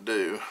I'm going to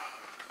do.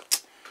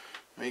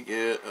 Let me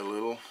get a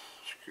little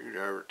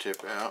screwdriver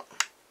tip out.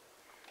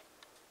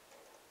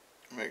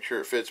 Make sure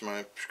it fits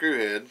my screw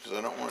head because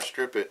I don't want to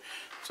strip it.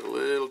 It's a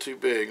little too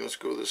big. Let's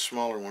go with this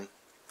smaller one.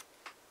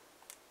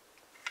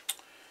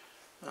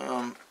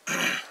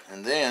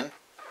 And then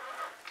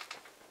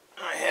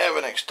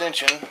an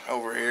extension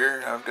over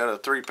here. I've got a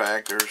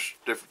 3-pack. There's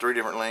 3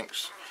 different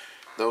links.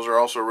 Those are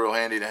also real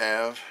handy to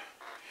have.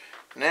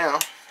 Now,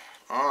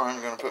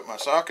 I'm going to put my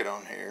socket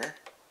on here.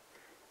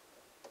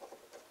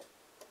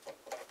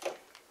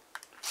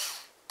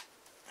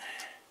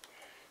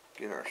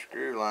 Get our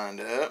screw lined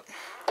up.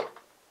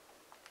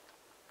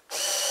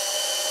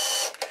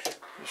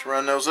 Just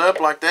run those up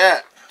like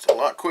that. It's a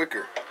lot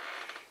quicker.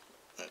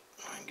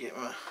 Get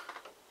my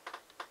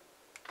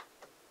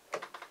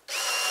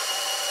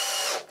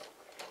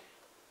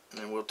and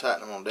then we'll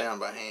tighten them on down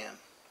by hand.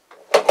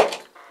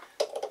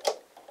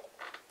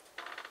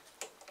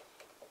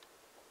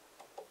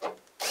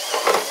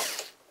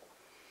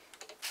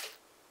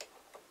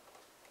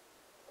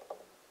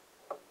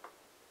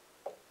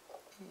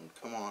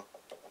 Come on.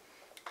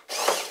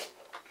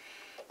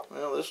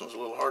 Well, this one's a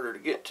little harder to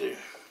get to.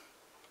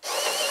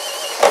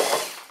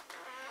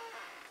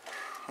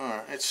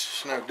 Alright, it's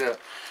snugged up.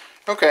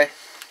 Okay.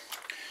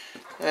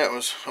 That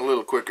was a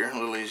little quicker, a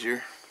little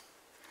easier.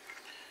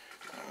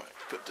 I'm going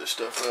to put this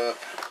stuff up.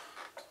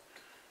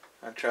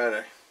 I try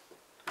to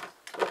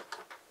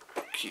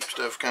keep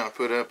stuff kind of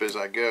put up as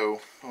I go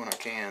when I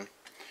can.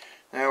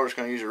 Now we're just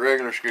going to use a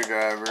regular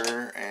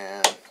screwdriver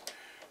and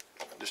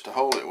just to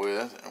hold it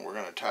with, and we're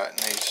going to tighten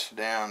these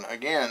down.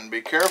 Again,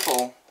 be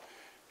careful.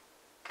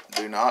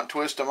 Do not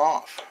twist them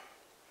off.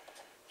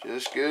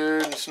 Just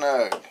good and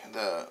snug.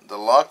 The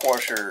lock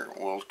washer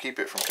will keep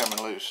it from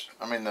coming loose.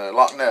 I mean the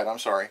lock nut, I'm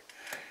sorry,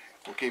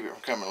 will keep it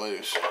from coming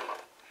loose.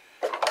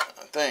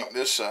 I think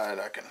this side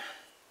I can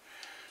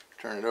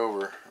turn it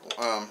over.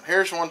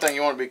 Here's one thing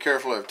you want to be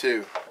careful of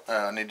too.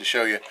 I need to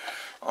show you.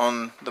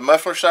 On the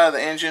muffler side of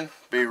the engine,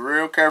 be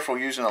real careful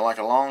using it like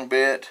a long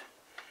bit.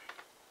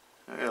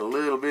 I got a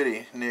little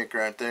bitty nick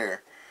right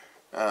there.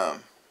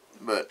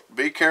 But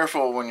be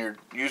careful when you're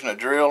using a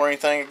drill or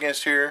anything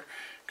against here,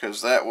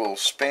 because that will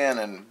spin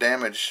and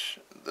damage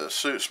the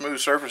smooth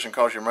surface and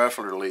cause your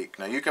muffler to leak.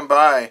 Now you can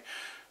buy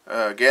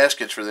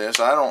gaskets for this.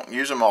 I don't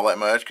use them all that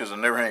much because I've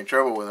never had any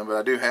trouble with them, but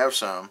I do have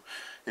some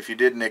if you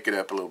did nick it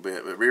up a little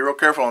bit. But be real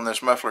careful on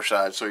this muffler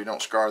side so you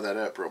don't scar that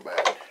up real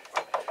bad.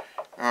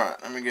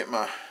 Alright, let me get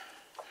my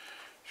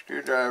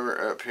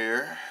screwdriver up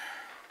here.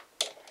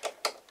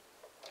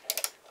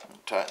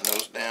 Tighten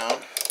those down.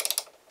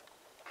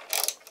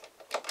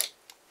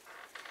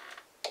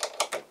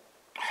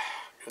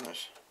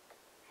 Goodness.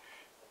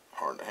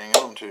 Hard to hang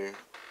on to.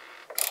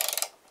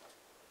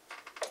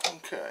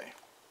 Okay.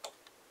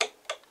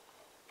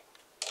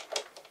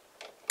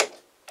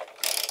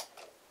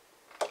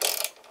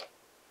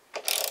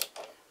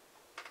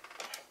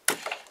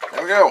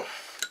 There we go.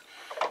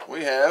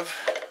 We have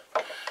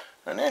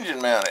an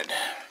engine mounted,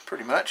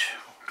 pretty much.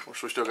 Of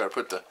course, we still got to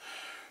put the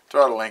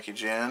throttle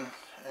linkage in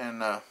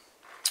and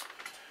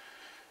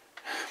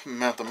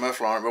mount the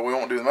muffler on it, but we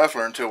won't do the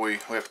muffler until we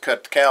have to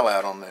cut the cowl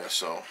out on this,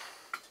 so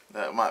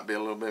that might be a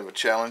little bit of a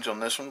challenge on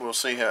this one. We'll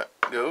see how it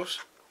goes.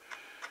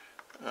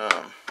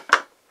 Alright,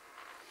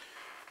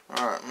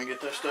 let me get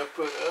this stuff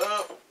put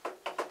up.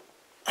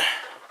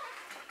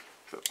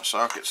 Put my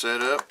socket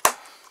set up.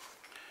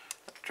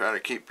 Try to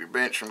keep your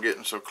bench from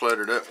getting so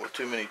cluttered up with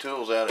too many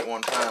tools out at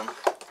one time.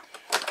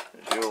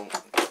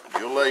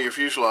 You'll lay your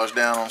fuselage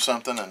down on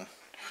something and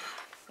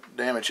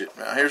damage it.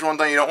 Now, here's one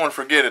thing you don't want to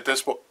forget at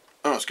this point.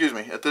 Oh, excuse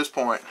me. At this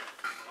point,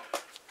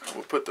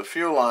 we'll put the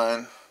fuel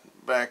line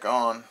back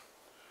on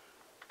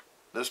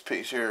this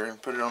piece here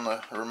and put it on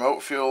the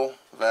remote fuel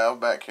valve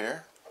back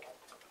here.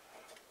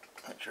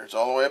 Make sure it's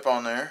all the way up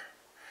on there,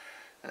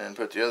 and then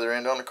put the other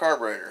end on the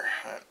carburetor.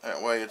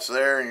 That way it's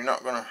there and you're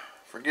not going to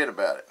forget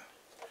about it.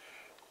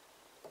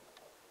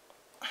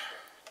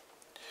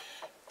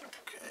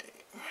 Okay.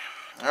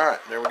 Alright,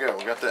 there we go.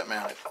 We got that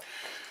mounted.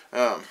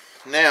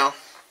 Now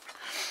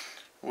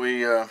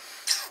we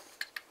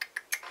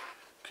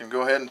can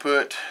go ahead and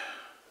put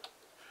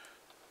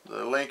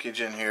the linkage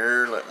in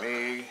here. Let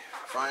me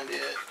find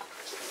it.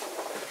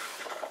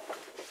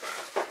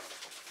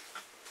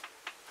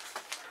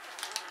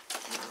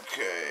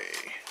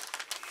 Okay,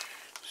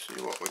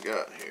 see what we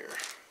got here.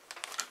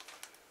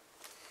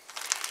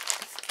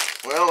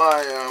 Well,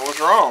 I was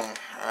wrong.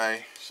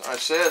 I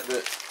said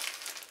that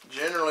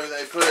generally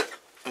they put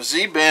a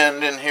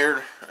Z-bend in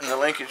here in the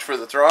linkage for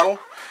the throttle.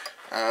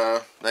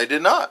 They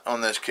did not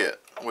on this kit,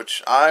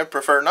 which I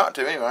prefer not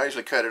to anyway. I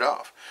usually cut it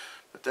off.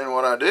 But then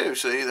what I do,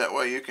 see, that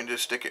way you can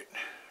just stick it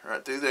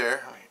right through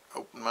there. Let me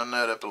open my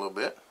nut up a little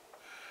bit.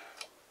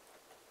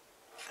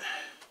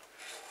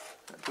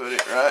 Put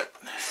it right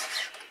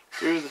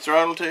through the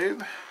throttle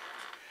tube.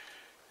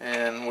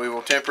 And we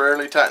will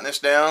temporarily tighten this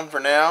down for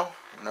now.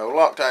 No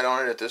Loctite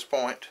on it at this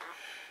point.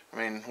 I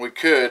mean, we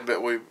could,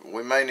 but we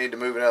may need to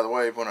move it out of the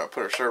way when I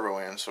put our servo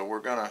in. So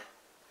we're going to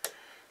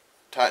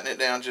tighten it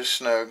down just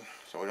snug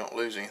so we don't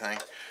lose anything.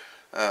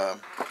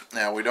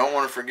 Now, we don't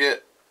want to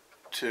forget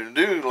to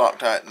do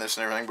Loctite in this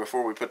and everything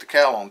before we put the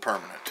cowl on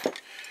permanent.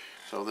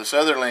 So this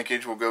other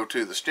linkage will go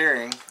to the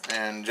steering.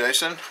 And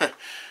Jason,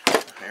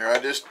 here I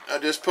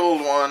just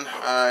pulled one.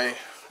 I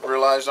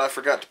realized I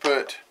forgot to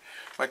put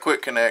my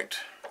quick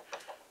connect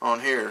on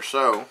here.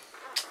 So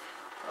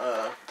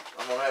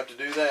I'm going to have to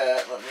do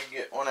that. Let me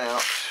get one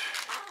out.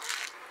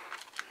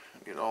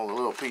 Get all the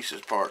little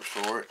pieces parts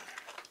for it.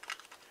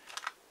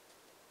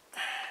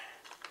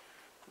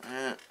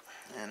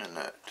 And a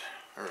nut,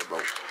 or a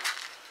bolt.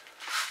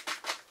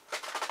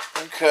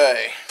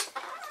 Okay.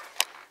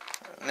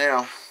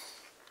 Now,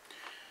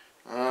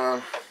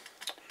 I'm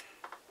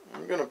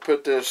going to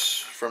put this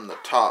from the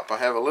top. I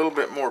have a little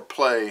bit more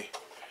play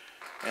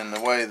in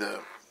the way the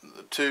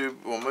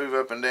tube will move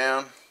up and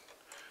down.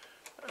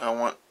 I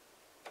want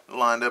it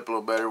lined up a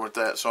little better with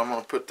that, so I'm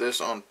going to put this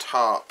on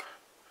top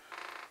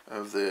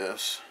of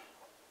this.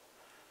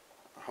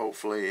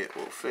 Hopefully it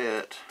will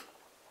fit.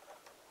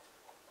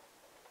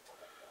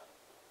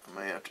 I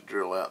may have to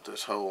drill out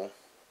this hole.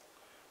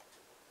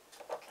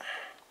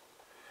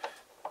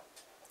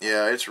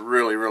 Yeah, it's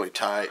really, really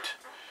tight.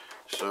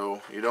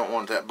 So you don't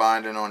want that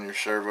binding on your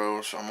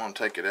servo, so I'm going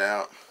to take it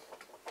out.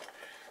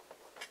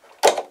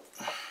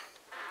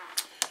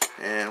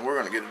 And we're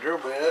going to get a drill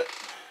bit.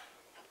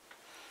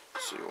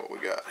 Let's see what we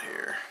got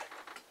here.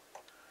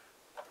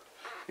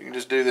 You can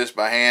just do this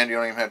by hand. You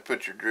don't even have to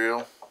put your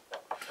drill.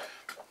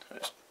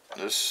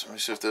 Let me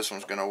see if this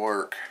one's going to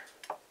work.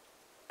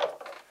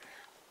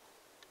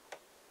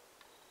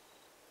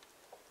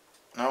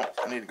 No,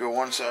 I need to go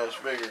one size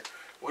bigger.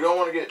 We don't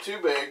want to get too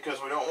big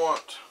because we don't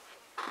want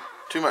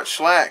too much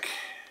slack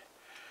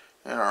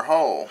in our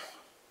hole.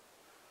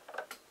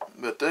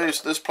 But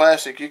this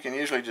plastic, you can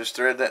usually just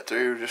thread that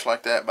through just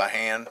like that by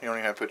hand. You don't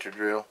even have to put your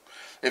drill.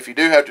 If you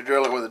do have to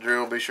drill it with a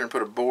drill, be sure and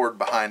put a board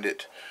behind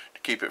it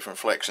to keep it from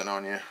flexing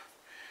on you.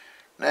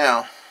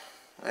 Now,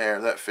 there,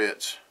 that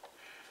fits.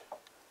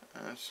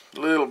 It's a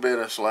little bit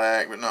of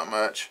slack, but not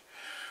much.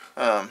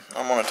 I'm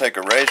going to take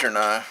a razor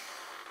knife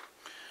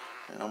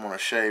and I'm going to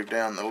shave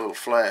down the little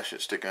flash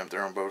that's sticking up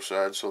there on both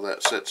sides so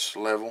that sits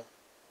level.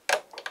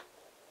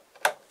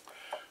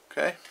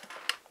 Okay,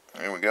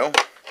 there we go.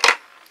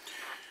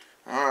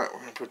 Alright, we're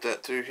going to put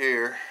that through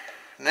here.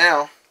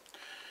 Now,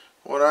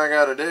 what I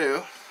got to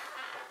do,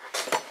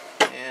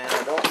 and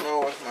I don't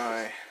know if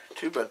my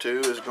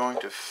 2x2 is going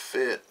to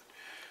fit.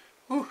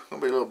 Ooh, it's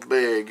going to be a little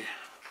big.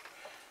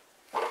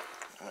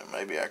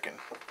 Maybe I can,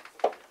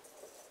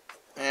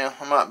 yeah,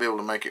 I might be able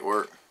to make it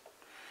work.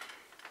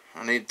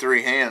 I need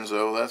 3 hands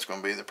though, that's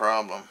going to be the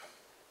problem.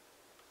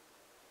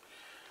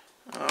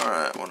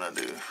 Alright, what I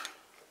do?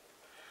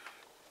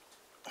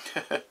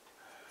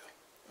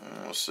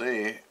 We'll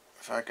see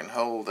if I can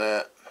hold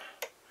that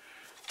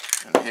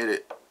and hit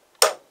it.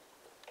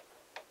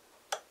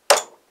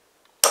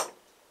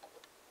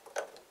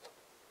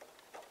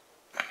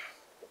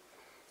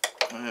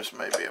 This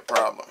may be a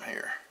problem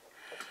here.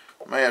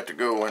 I may have to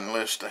go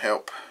enlist the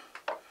help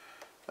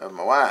of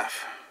my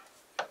wife.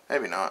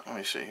 Maybe not. Let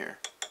me see here.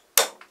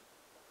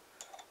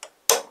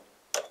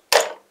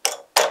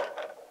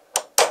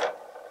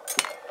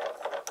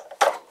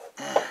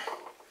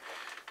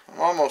 I'm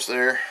almost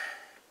there.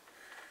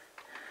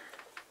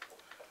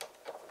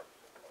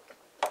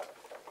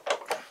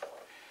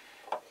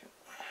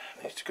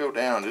 Needs to go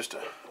down just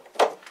a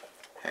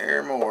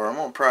hair more. I'm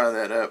going to pry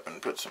that up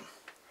and put some,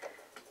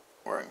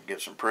 where I can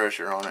get some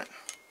pressure on it.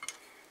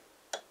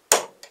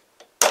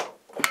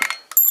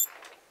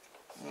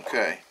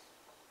 Okay.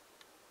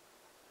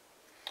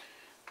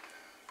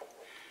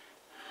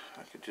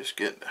 I could just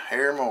get a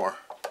hair more.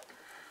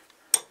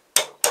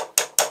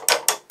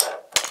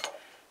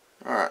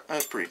 Alright,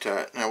 that's pretty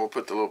tight. Now we'll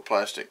put the little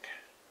plastic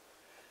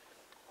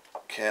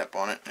cap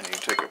on it, and you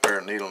can take a pair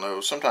of needle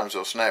nose. Sometimes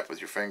they'll snap with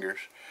your fingers.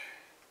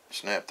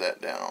 Snap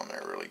that down on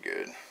there really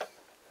good.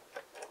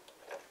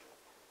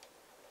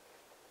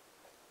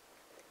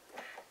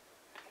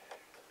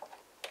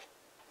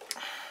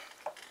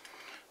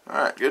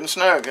 Alright, good and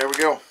snug. There we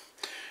go.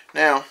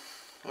 Now,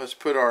 let's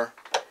put our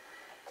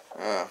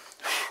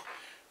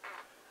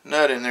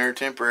nut in there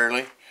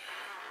temporarily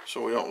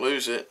so we don't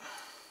lose it.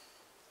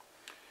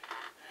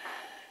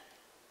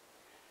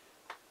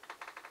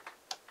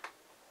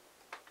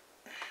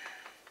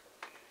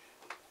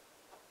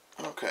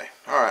 Okay,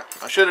 alright.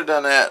 I should have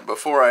done that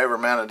before I ever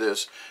mounted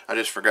this. I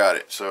just forgot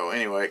it. So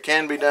anyway, it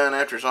can be done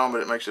after it's on,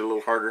 but it makes it a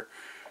little harder.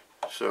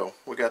 So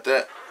we got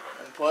that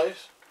in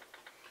place.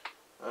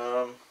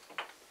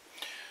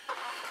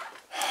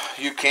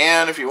 You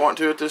can, if you want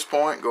to at this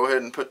point, go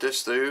ahead and put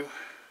this through.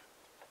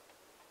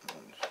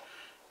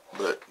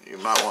 But you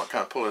might want to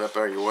kind of pull it up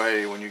out of your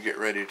way when you get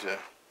ready to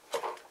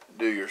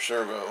do your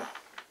servo.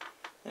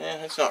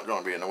 Yeah, it's not going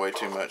to be in the way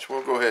too much.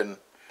 We'll go ahead and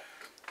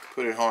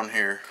put it on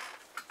here.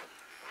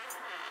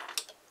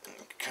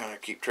 Kind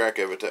of keep track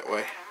of it that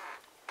way.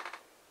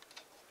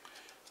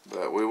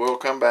 But we will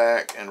come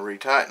back and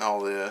retighten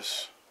all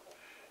this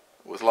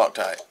with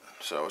Loctite.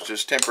 So it's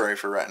just temporary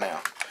for right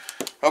now.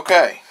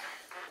 Okay.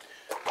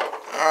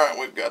 Alright,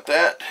 we've got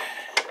that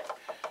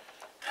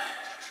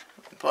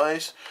in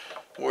place.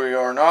 We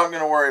are not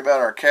going to worry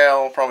about our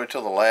cowl probably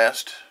till the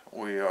last.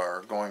 We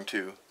are going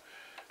to,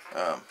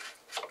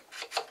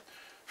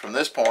 from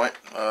this point,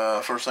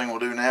 first thing we'll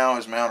do now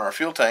is mount our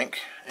fuel tank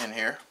in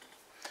here.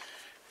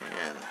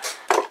 And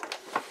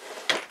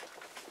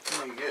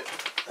let me get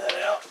that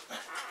out.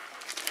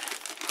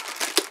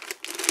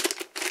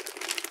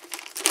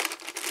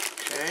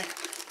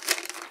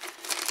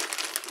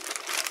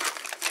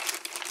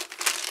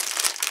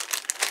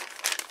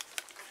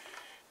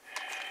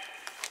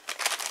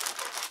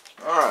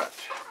 Alright,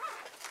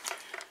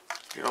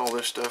 get all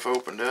this stuff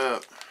opened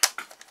up.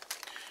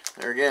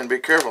 There again, be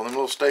careful, them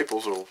little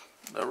staples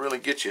they'll really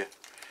get you.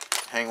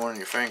 Hang one in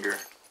your finger.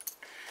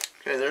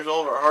 Okay, there's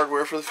all of our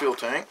hardware for the fuel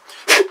tank.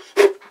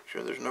 Make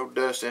sure there's no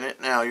dust in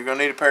it. Now, you're going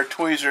to need a pair of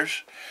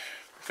tweezers,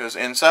 because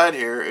inside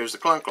here is the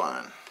clunk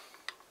line.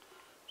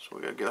 So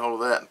we got to get a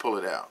hold of that and pull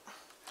it out.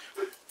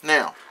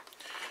 Now,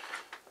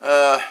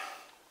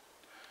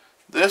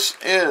 this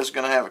is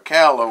going to have a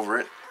cowl over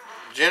it.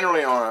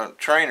 Generally on a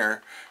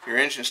trainer, your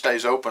engine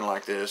stays open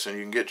like this and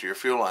you can get to your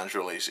fuel lines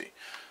real easy.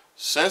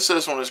 Since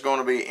this one is going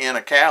to be in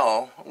a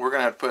cowl, we're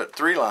going to have to put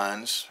 3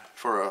 lines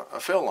for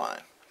a fill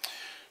line.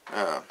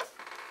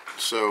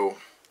 So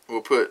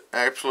we'll put,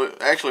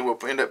 actually we'll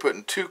end up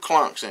putting 2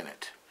 clunks in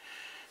it,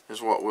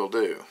 is what we'll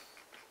do.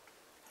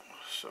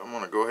 So I'm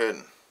going to go ahead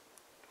and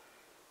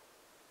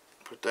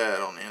put that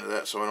on the end of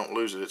that so I don't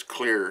lose it. It's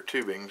clear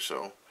tubing, so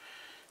it'll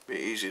be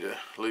easy to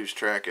lose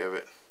track of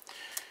it.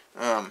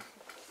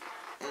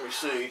 Let me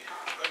see.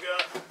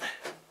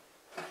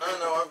 I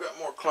know I've got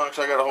more clunks.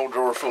 I got a whole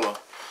drawer full of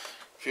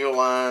fuel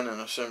line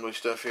and assembly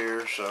stuff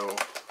here. So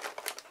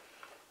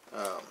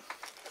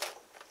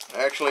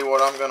actually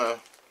what I'm going to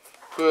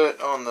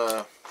put on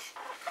the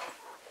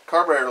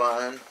carburetor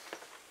line,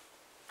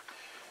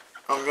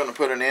 I'm going to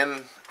put an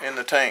in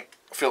the tank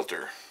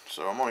filter.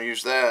 So I'm going to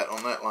use that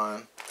on that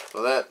line.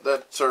 So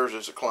that serves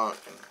as a clunk.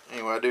 And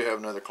anyway, I do have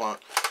another clunk.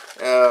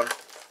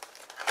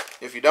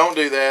 If you don't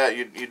do that,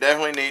 you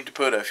definitely need to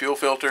put a fuel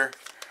filter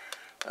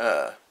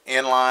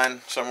in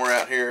line somewhere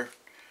out here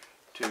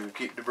to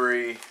keep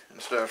debris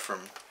and stuff from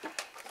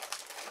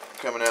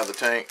coming out of the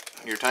tank.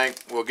 Your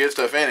tank will get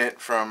stuff in it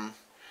from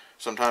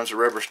sometimes the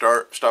rubber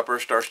stopper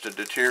starts to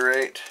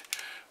deteriorate,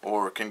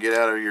 or can get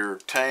out of your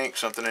tank,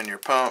 something in your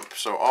pump.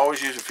 So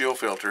always use a fuel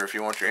filter if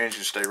you want your engine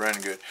to stay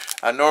running good.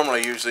 I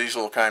normally use these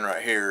little kind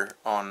right here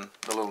on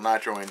the little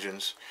nitro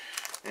engines,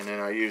 and then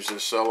I use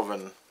this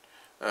Sullivan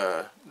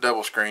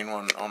double screen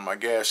one on my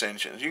gas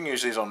engines. You can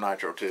use these on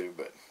nitro too,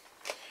 but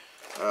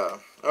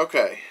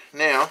okay,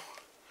 now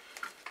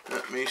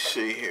let me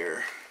see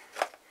here.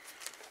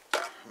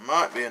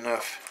 Might be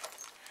enough.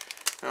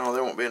 No,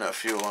 there won't be enough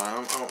fuel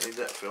line. I don't need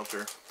that filter.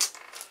 I'm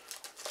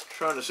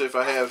trying to see if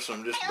I have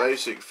some just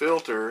basic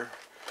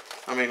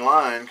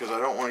line, because I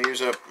don't want to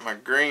use up my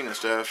green and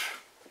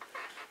stuff.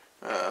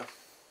 Oh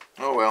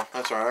well,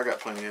 that's alright, I got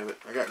plenty of it.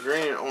 I got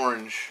green and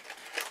orange,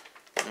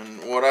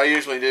 and what I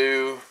usually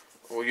do,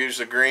 we'll use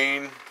the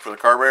green for the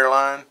carburetor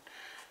line,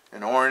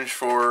 and orange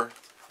for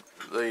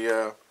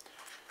the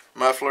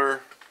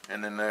muffler,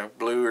 and then the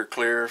blue or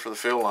clear for the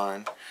fill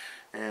line,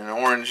 and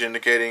orange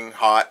indicating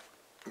hot,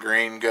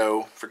 green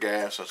go for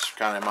gas. That's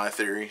kind of my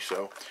theory,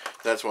 so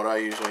that's what I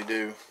usually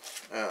do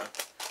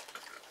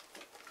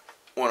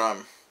when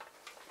I'm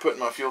putting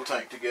my fuel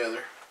tank together.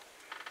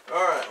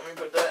 Alright, let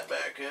me put that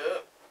back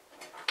up.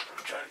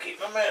 I'm trying to keep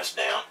my mess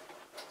down.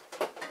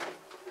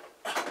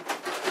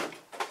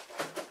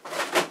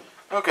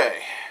 Okay.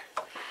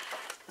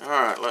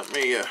 Alright, let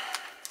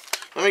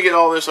me get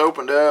all this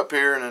opened up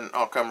here and then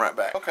I'll come right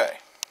back. Okay.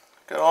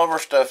 Got all of our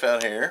stuff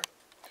out here.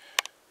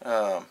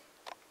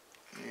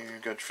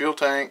 You've got your fuel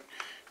tank.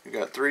 You've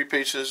got 3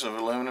 pieces of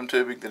aluminum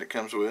tubing that it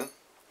comes with.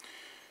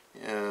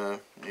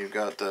 You've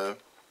got the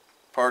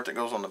part that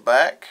goes on the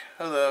back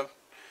of the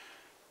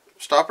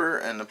stopper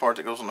and the part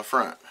that goes on the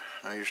front.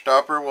 Now your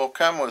stopper will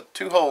come with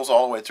 2 holes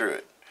all the way through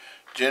it.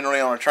 Generally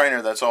on a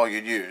trainer that's all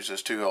you'd use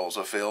is 2 holes,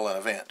 a fill and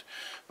a vent.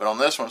 But on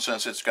this one,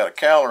 since it's got a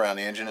cowl around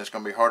the engine, it's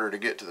going to be harder to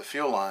get to the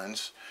fuel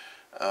lines.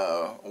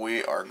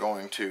 We are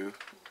going to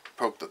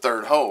poke the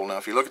 3rd hole. Now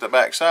if you look at the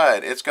back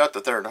side, it's got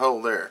the 3rd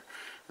hole there.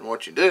 And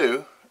what you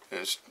do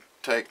is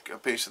take a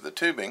piece of the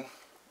tubing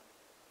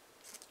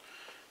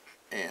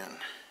and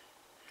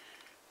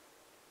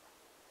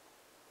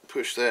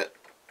push that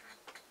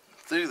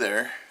through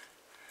there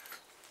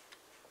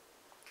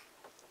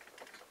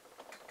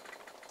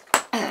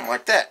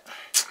like that.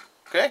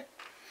 Okay?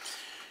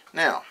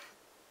 Now,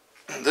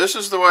 this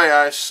is the way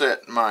I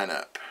set mine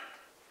up.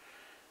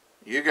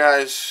 You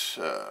guys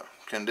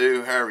can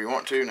do however you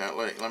want to. Now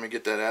let me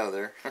get that out of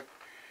there.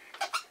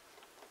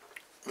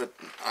 But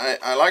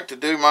I like to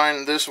do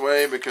mine this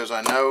way because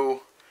I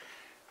know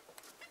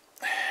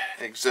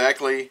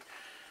exactly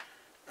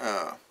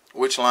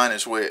which line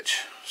is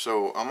which.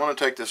 So I'm going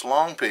to take this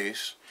long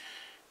piece,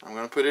 I'm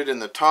going to put it in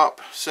the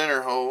top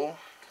center hole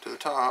to the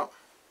top.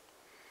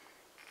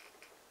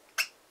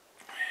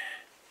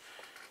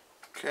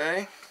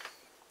 Okay,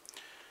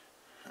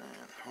 and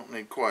don't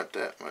need quite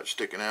that much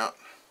sticking out.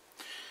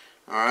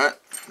 Alright,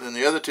 then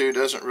the other 2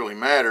 doesn't really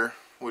matter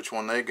which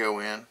one they go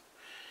in.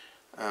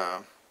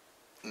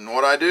 And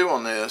what I do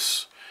on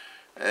this,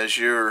 as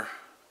you're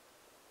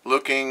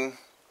looking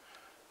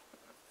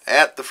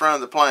at the front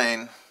of the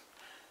plane,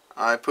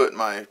 I put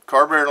my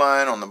carburetor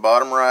line on the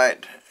bottom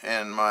right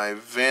and my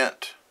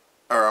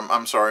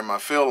my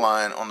fill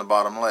line on the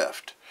bottom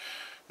left.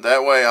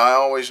 That way I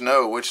always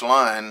know which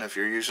line, if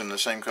you're using the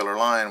same color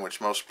line, which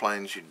most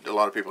planes, a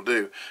lot of people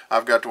do.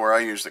 I've got to where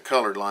I use the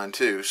colored line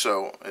too,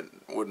 so it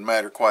wouldn't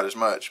matter quite as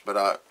much.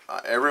 But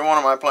every one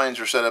of my planes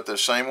are set up the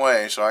same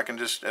way, so I can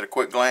just at a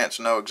quick glance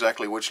know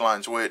exactly which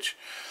line's which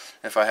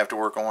if I have to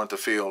work on one at the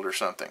field or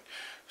something.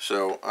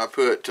 So I'm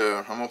going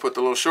to put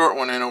the little short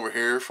one in over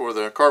here for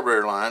the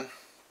carburetor line.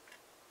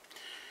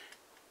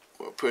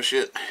 We'll push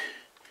it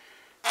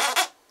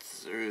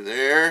through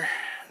there.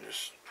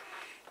 Just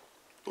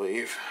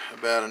leave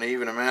about an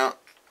even amount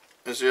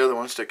as the other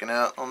one sticking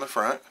out on the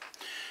front.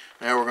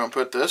 Now we're going to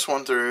put this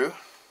one through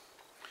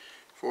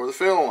for the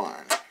fill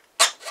line.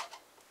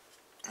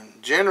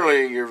 And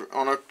generally,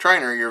 on a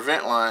trainer, your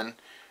vent line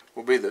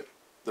will be the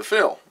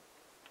fill.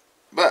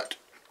 But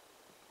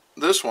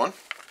this one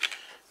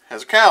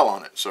has a cowl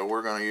on it, so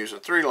we're going to use a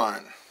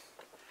 3-line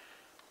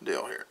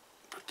deal here.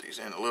 Put these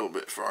in a little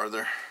bit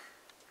farther.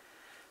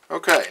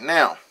 Okay,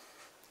 now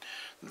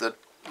the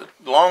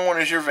long one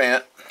is your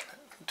vent.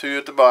 2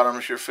 at the bottom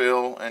is your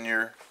fill and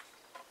your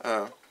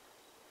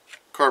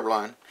carb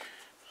line.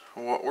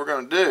 What we're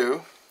going to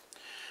do,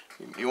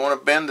 you want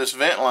to bend this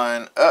vent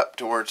line up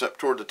to where it's up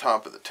toward the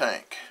top of the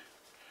tank.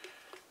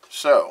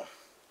 So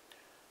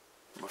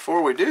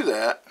before we do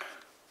that,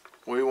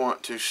 we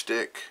want to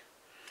stick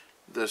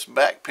this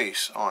back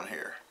piece on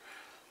here.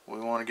 We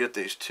want to get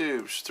these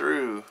tubes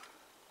through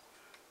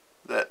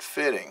that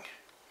fitting,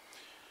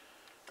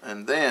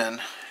 and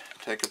then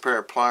take a pair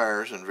of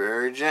pliers and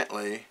very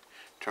gently,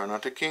 try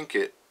not to kink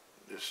it,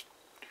 just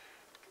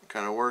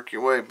kind of work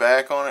your way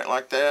back on it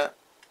like that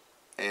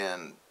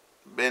and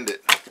bend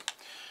it.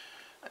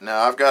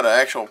 Now I've got an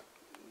actual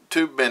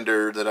tube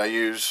bender that I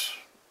use,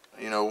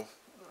 you know,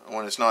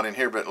 when it's not in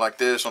here, but like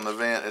this on the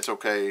vent, it's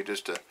okay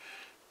just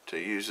to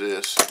use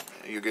this.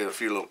 You get a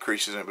few little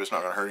creases in it, but it's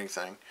not going to hurt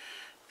anything.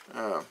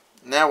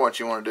 Now what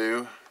you want to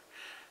do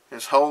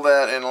is hold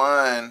that in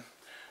line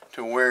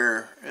to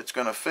where it's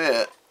going to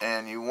fit,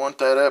 and you want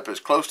that up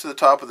as close to the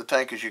top of the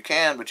tank as you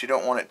can, but you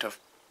don't want it to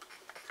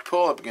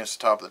pull up against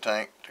the top of the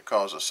tank to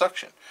cause a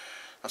suction.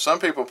 Now some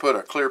people put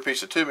a clear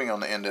piece of tubing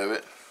on the end of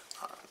it.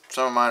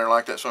 Some of mine are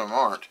like that, some of them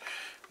aren't.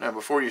 Now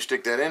before you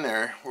stick that in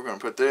there, we're going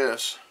to put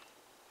this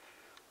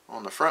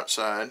on the front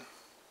side,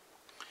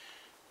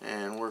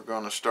 and we're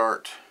going to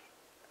start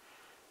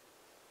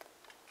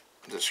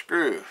the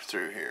screw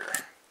through here.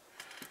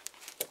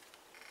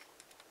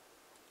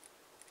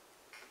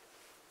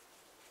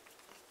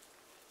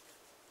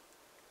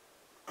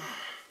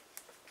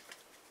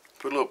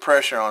 Put a little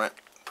pressure on it,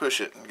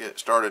 push it and get it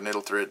started, and it'll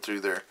thread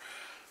through there.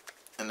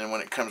 And then when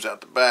it comes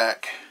out the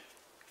back,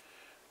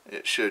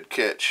 it should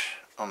catch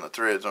on the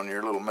threads on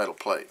your little metal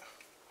plate.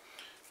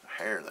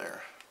 Hair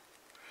there.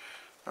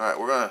 Alright,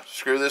 we're going to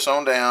screw this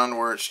on down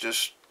where it's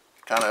just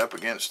kind of up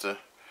against the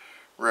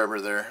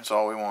rubber there. That's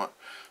all we want.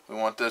 We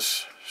want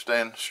this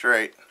staying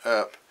straight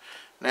up.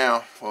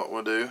 Now, what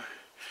we'll do,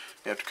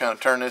 you have to kind of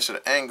turn this at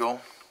an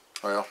angle.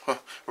 Well, we're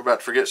about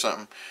to forget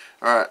something.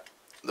 Alright,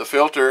 the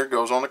filter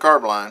goes on the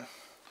carb line.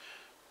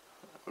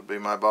 That would be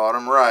my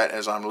bottom right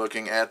as I'm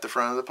looking at the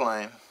front of the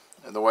plane.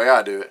 And the way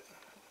I do it.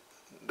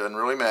 Doesn't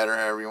really matter,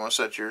 however you want to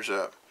set yours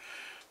up.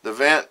 The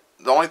vent,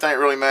 the only thing that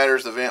really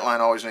matters, the vent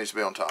line always needs to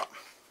be on top.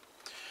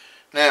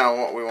 Now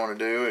what we want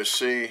to do is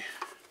see,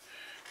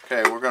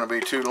 okay, we're going to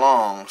be too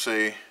long,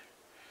 see,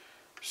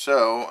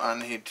 so I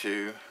need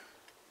to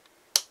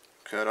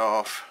cut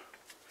off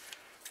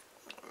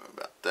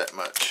about that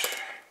much.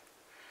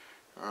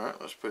 Alright,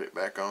 let's put it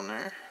back on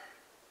there.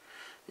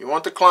 You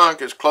want the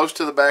clunk as close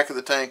to the back of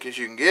the tank as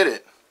you can get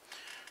it,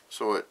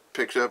 so it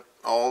picks up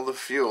all the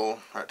fuel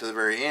right to the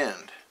very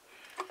end.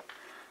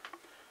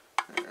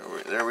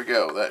 There we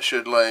go. That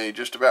should lay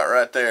just about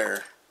right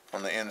there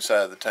on the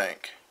inside of the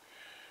tank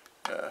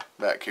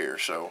back here,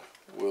 so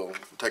we'll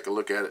take a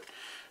look at it.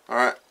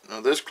 Alright,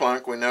 now this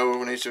clunk we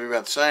know needs to be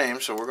about the same,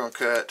 so we're going to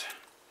cut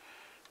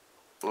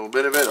a little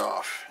bit of it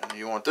off. And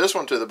you want this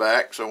one to the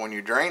back, so when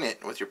you drain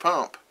it with your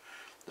pump,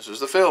 this is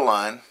the fill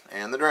line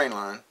and the drain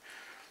line,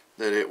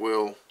 that it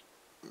will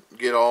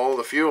get all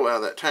the fuel out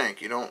of that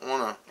tank. You don't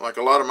want to, like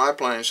a lot of my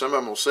planes, some of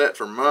them will set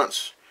for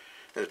months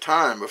at a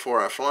time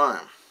before I fly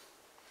them.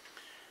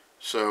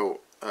 So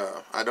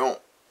I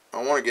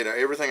want to get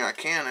everything I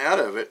can out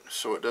of it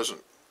so it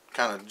doesn't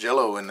kind of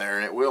jello in there,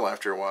 and it will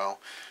after a while.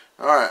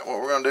 Alright,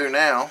 what we're going to do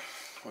now,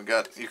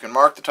 you can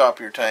mark the top of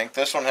your tank.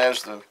 This one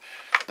has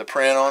the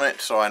print on it,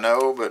 so I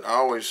know, but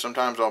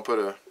sometimes I'll put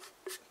a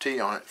T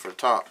on it for the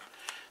top.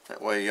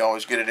 That way you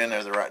always get it in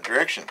there the right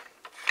direction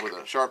with a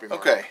Sharpie marker.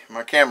 Okay,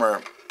 my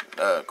camera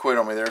quit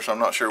on me there, so I'm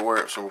not sure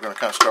where, so we're going to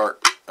kind of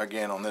start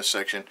again on this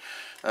section.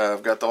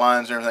 I've got the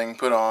lines and everything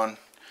put on.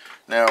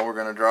 Now we're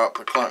going to drop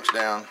the clunks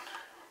down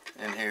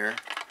in here.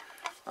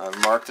 I've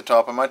marked the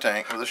top of my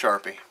tank with a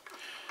Sharpie.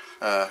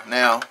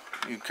 Now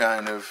you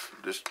kind of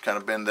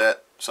bend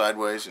that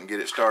sideways and get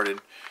it started,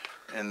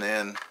 and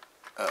then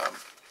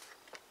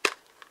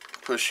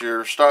push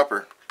your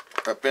stopper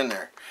up in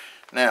there.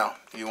 Now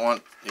you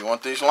want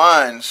these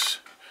lines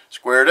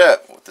squared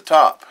up with the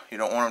top. You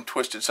don't want them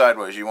twisted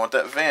sideways. You want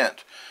that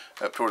vent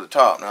up toward the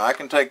top. Now I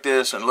can take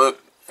this and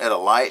look at a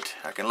light.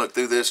 I can look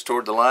through this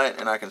toward the light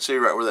and I can see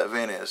right where that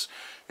vent is.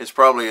 It's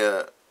probably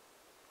a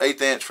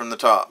 1/8 inch from the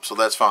top, so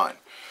that's fine.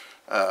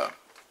 And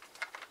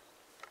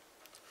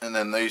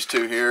then these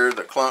two here,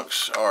 the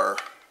clunks are,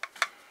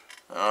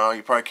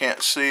 you probably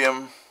can't see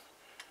them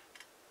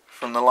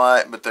from the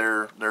light, but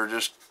they're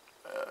just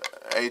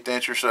 1/8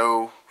 inch or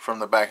so from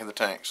the back of the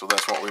tank, so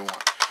that's what we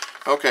want.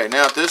 Okay,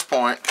 now at this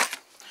point,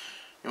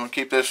 you want to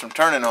keep this from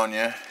turning on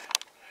you,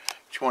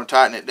 but you want to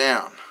tighten it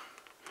down.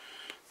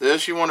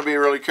 This you want to be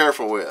really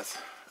careful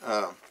with.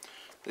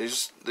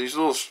 These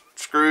little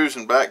screws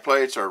and back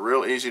plates are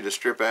real easy to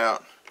strip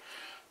out.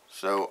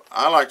 So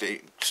I like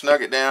to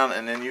snug it down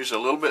and then use a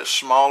little bit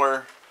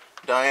smaller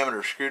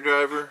diameter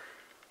screwdriver,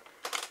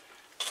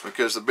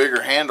 because the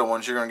bigger handle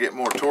ones, you're going to get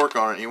more torque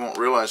on it and you won't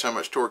realize how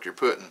much torque you're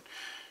putting.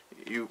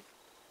 You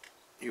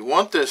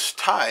want this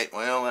tight.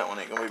 Well, that one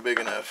ain't going to be big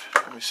enough.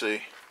 Let me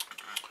see.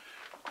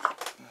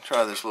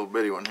 Try this little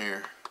bitty one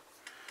here.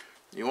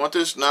 You want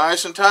this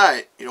nice and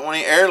tight. You don't want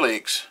any air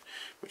leaks,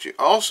 but you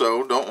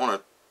also don't want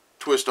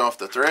to twist off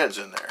the threads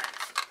in there.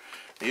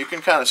 You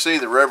can kind of see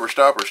the rubber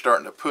stopper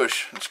starting to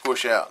push and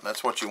squish out.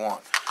 That's what you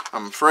want.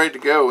 I'm afraid to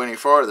go any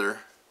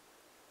farther.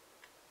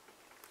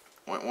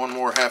 Went one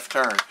more half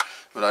turn,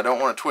 but I don't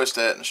want to twist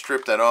that and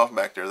strip that off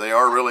back there. They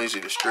are real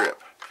easy to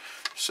strip.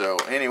 So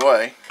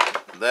anyway,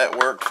 that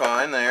worked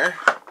fine there.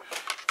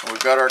 We've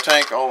got our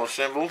tank all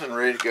assembled and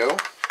ready to go.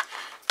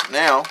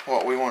 Now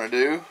what we want to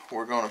do,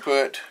 we're going to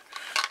put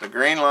the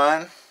green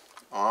line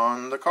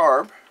on the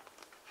carb.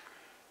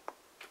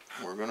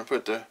 We're going to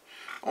put the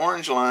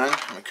orange line,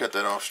 let me cut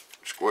that off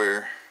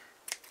square.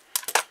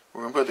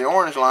 We're going to put the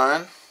orange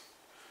line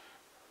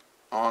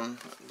on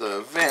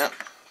the vent,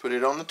 put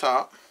it on the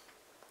top,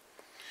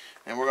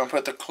 and we're going to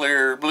put the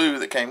clear blue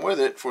that came with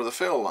it for the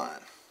fill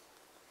line.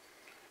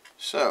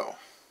 So,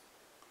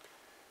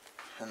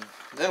 and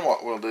then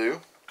what we'll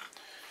do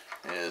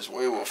is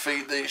we will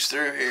feed these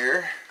through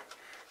here.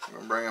 We're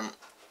going to bring them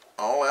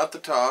all out the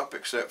top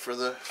except for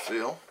the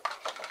fill.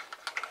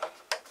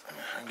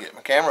 Get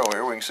my camera over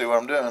here, we can see what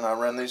I'm doing. I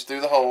run these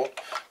through the hole.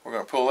 We're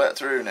going to pull that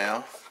through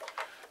now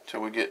till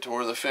we get to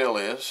where the fill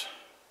is.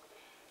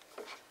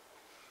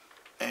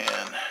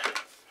 And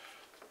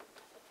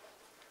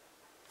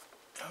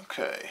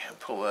okay,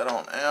 pull that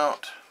on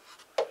out.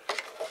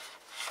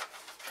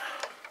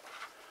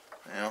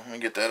 Now let me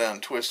get that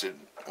untwisted.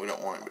 We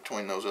don't want it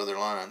between those other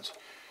lines.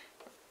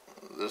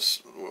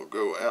 This will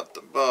go out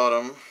the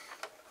bottom.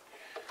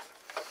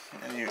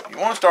 And you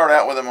want to start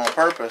out with them on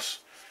purpose.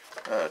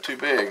 Too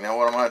big. Now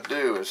what I'm going to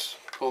do is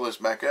pull this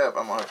back up.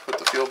 I'm going to put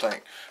the fuel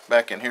tank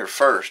back in here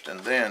first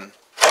and then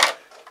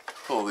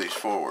pull these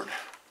forward.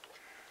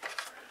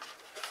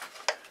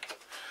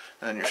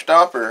 And your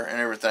stopper and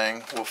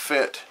everything will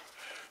fit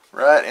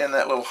right in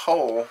that little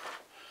hole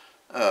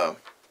on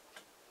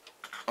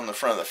the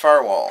front of the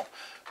firewall.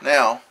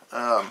 Now,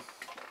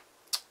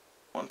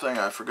 one thing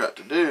I forgot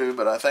to do,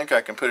 but I think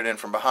I can put it in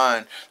from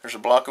behind, there's a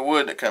block of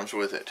wood that comes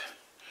with it.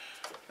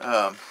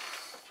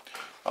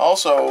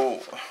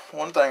 Also,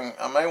 one thing,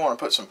 I may want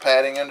to put some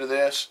padding under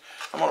this.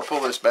 I'm going to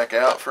pull this back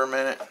out for a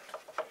minute,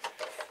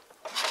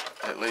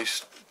 at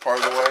least part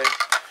of the way,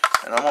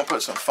 and I'm going to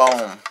put some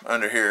foam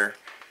under here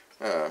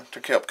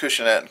to help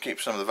cushion that and keep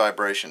some of the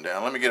vibration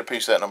down. Let me get a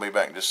piece of that and I'll be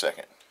back in just a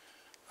second.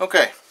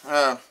 Okay,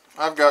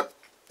 I've got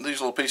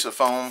these little pieces of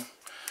foam.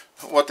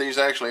 What these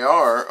actually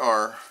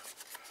are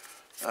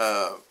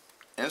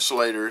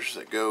insulators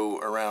that go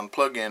around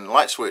plug-in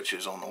light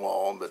switches on the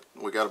wall, but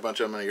we got a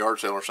bunch of them in a yard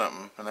sale or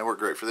something and they work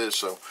great for this,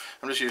 so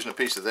I'm just using a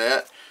piece of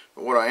that.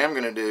 But what I am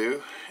going to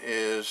do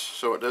is,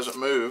 so it doesn't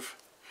move,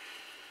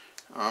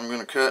 I'm going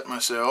to cut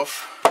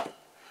myself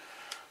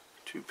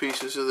 2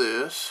 pieces of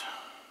this.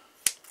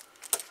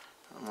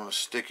 I'm going to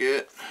stick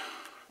it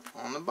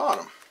on the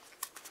bottom.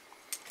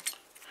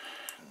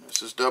 And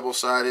this is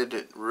double-sided.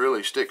 It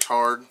really sticks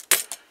hard,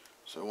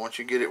 so once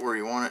you get it where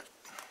you want it,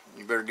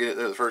 you better get it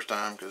there the first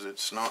time because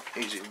it's not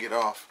easy to get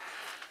off.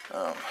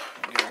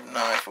 Get a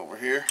knife over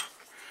here.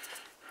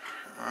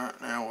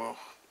 Alright, now we'll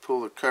pull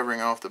the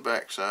covering off the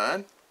back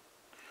side.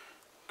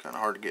 Kind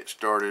of hard to get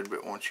started,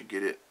 but once you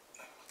get it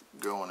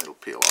going, it'll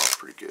peel off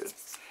pretty good.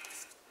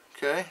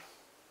 Okay.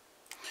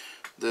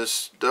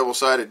 This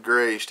double-sided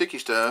gray sticky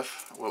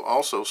stuff will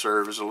also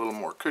serve as a little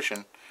more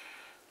cushion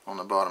on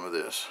the bottom of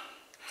this.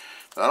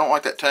 But I don't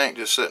like that tank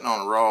just sitting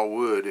on raw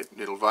wood.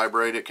 It'll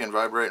vibrate. It can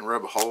vibrate and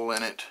rub a hole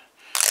in it.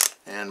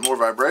 And more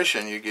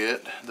vibration you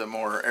get, the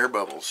more air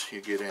bubbles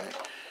you get in it.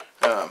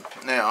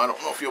 Now, I don't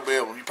know if you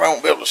probably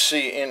won't be able to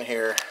see in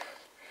here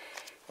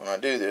when I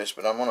do this,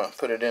 but I'm going to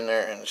put it in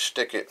there and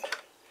stick it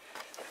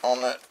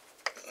on that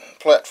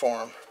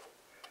platform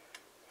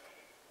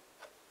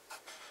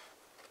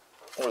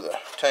where the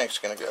tank's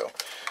going to go.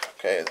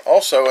 Okay,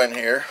 also in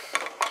here,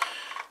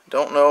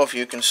 don't know if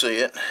you can see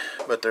it,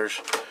 but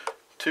there's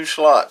 2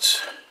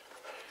 slots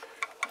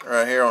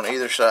right here on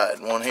either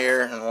side, one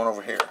here and one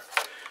over here.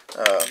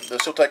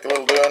 This will take a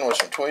little doing with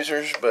some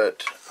tweezers,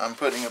 but I'm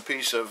putting a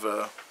piece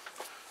of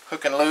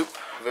hook and loop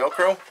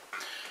Velcro.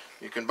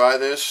 You can buy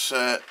this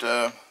at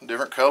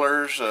different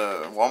colors.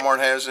 Walmart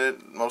has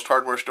it. Most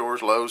hardware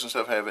stores, Lowe's and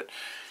stuff have it.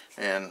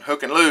 And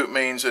hook and loop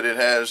means that it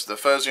has the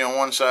fuzzy on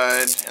one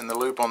side and the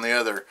loop on the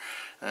other.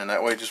 And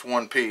that way just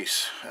one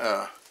piece.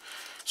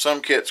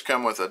 Some kits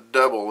come with a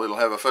double. It'll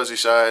have a fuzzy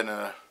side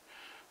and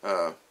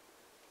a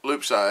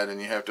loop side,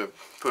 and you have to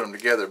put them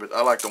together. But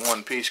I like the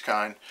one piece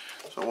kind.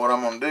 So what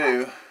I'm going to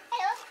do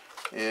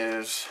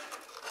is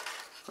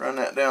run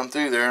that down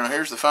through there. Now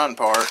here's the fun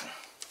part.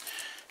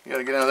 You got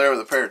to get in there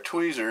with a pair of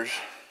tweezers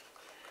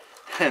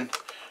and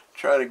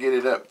try to get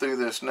it up through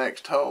this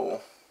next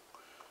hole.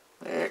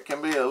 It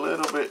can be a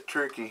little bit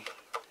tricky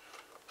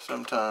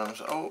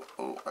sometimes. Oh,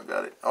 I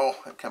got it. Oh,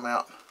 it come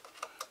out.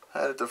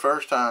 Had it the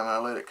first time, I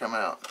let it come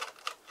out.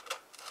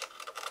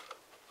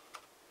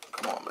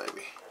 Come on,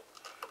 baby.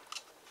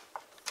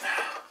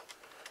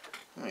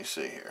 Let me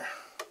see here.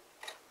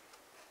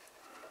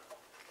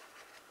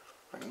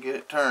 I can get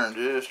it turned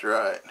just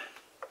right.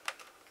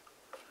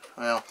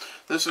 Well,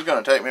 this is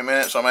going to take me a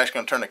minute, so I'm actually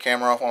going to turn the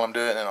camera off while I'm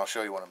doing it, and I'll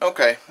show you what I'm doing.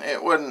 Okay,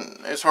 it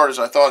wasn't as hard as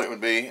I thought it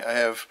would be. I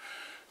have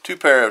two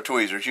pair of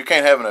tweezers. You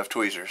can't have enough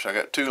tweezers. I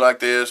got two like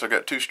this. I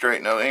got two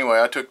straight. No,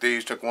 anyway, I took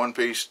these, took one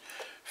piece,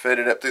 fed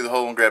it up through the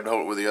hole, and grabbed a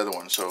hold with the other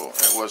one. So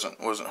it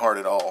wasn't hard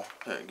at all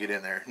to get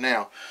in there.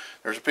 Now,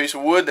 there's a piece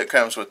of wood that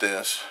comes with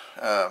this.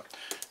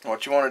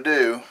 What you want to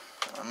do,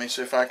 let me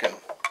see if I can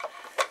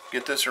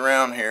get this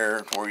around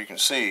here where you can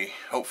see,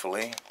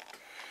 hopefully.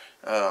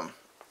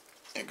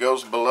 It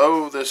goes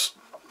below this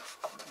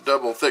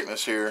double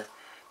thickness here.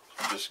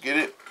 Just get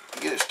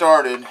it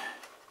started.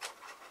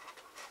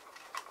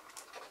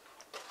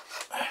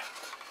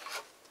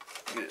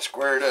 Get it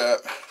squared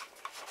up,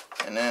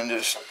 and then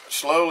just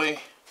slowly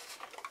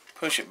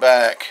push it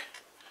back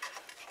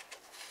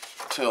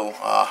till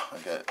I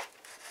got it.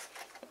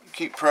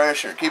 Keep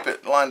pressure, keep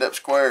it lined up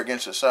square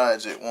against the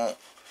sides. It won't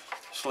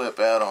slip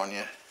out on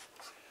you.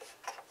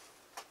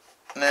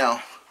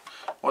 Now,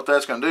 what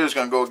that's going to do is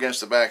going to go against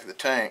the back of the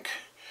tank.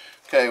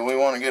 Okay, we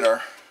want to get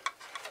our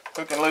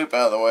hook and loop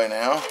out of the way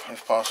now,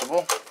 if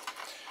possible.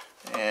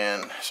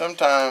 And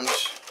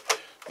sometimes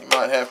you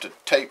might have to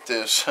tape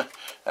this out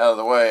of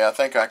the way. I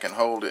think I can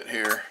hold it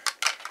here.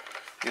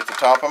 Get the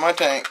top of my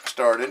tank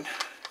started.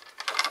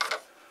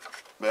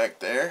 Back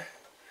there.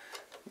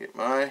 Get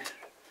my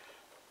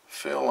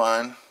fill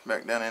line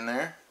back down in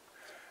there.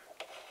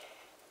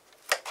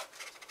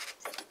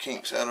 Get the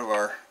kinks out of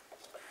our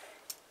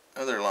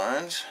other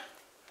lines.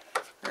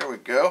 There we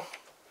go.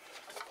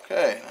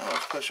 Okay, now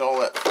let's push all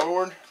that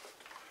forward.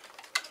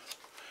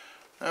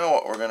 Now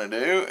what we're going to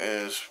do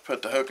is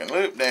put the hook and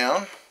loop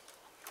down,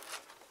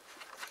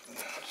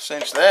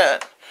 cinch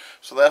that,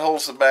 so that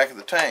holds the back of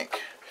the tank.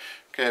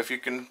 Okay, if you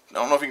can, I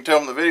don't know if you can tell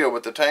from the video,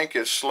 but the tank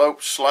is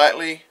sloped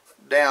slightly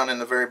down in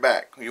the very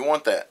back. You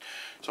want that.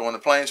 So when the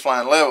plane's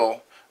flying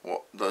level,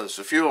 well, the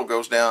fuel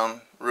goes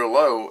down real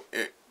low,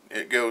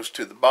 it goes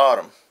to the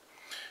bottom.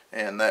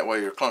 And that way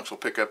your clunks will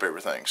pick up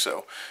everything.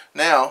 So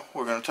now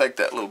we're going to take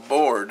that little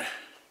board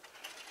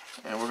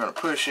and we're going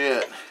to push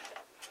it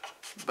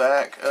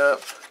back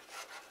up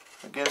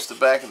against the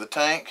back of the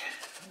tank,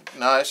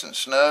 nice and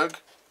snug.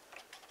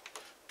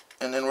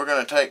 And then we're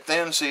going to take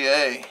thin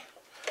CA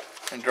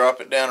and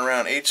drop it down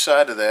around each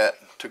side of that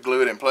to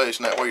glue it in place,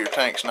 and that way your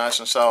tank's nice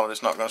and solid.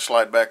 It's not going to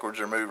slide backwards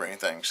or move or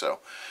anything. So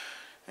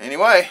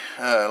anyway,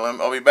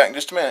 I'll be back in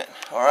just a minute.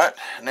 Alright,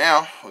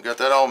 now we got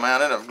that all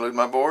mounted. I've glued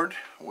my board.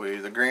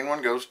 The green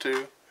one goes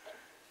to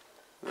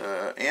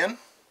the end.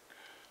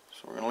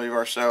 So we're going to leave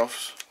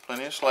ourselves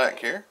plenty of slack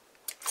here.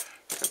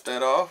 Cut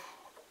that off.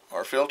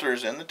 Our filter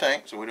is in the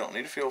tank, so we don't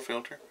need a fuel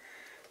filter.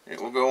 It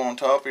will go on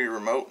top of your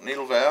remote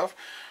needle valve.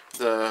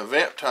 The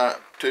vent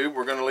type tube,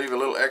 we're going to leave a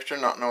little extra,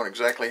 not knowing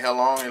exactly how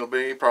long it'll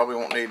be. Probably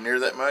won't need near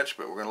that much,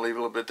 but we're going to leave a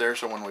little bit there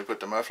so when we put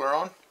the muffler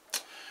on,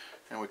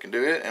 and we can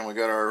do it. And we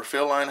got our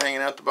fill line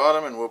hanging out the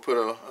bottom, and we'll put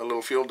a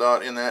little fuel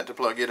dot in that to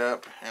plug it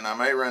up. And I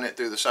may run it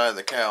through the side of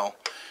the cowl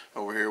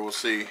over here. We'll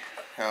see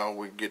how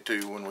we get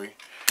to when we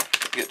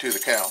get to the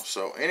cowl.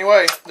 So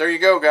anyway, there you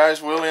go,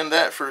 guys. We'll end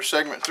that for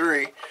segment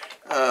 3.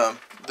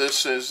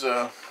 This is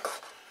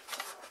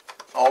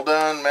all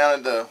done.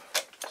 Mounted the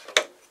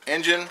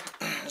engine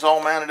is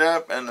all mounted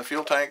up, and the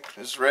fuel tank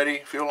is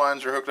ready. Fuel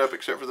lines are hooked up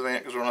except for the vent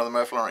because we don't have the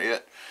muffler on it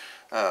yet.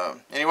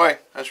 Anyway,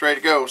 that's ready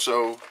to go.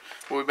 So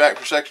we'll be back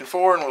for section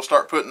 4, and we'll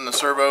start putting the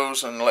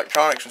servos and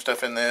electronics and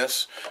stuff in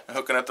this and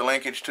hooking up the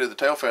linkage to the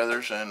tail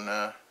feathers. And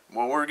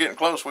well, we're getting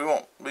close. We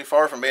won't be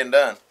far from being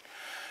done.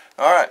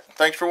 Alright,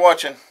 thanks for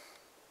watching.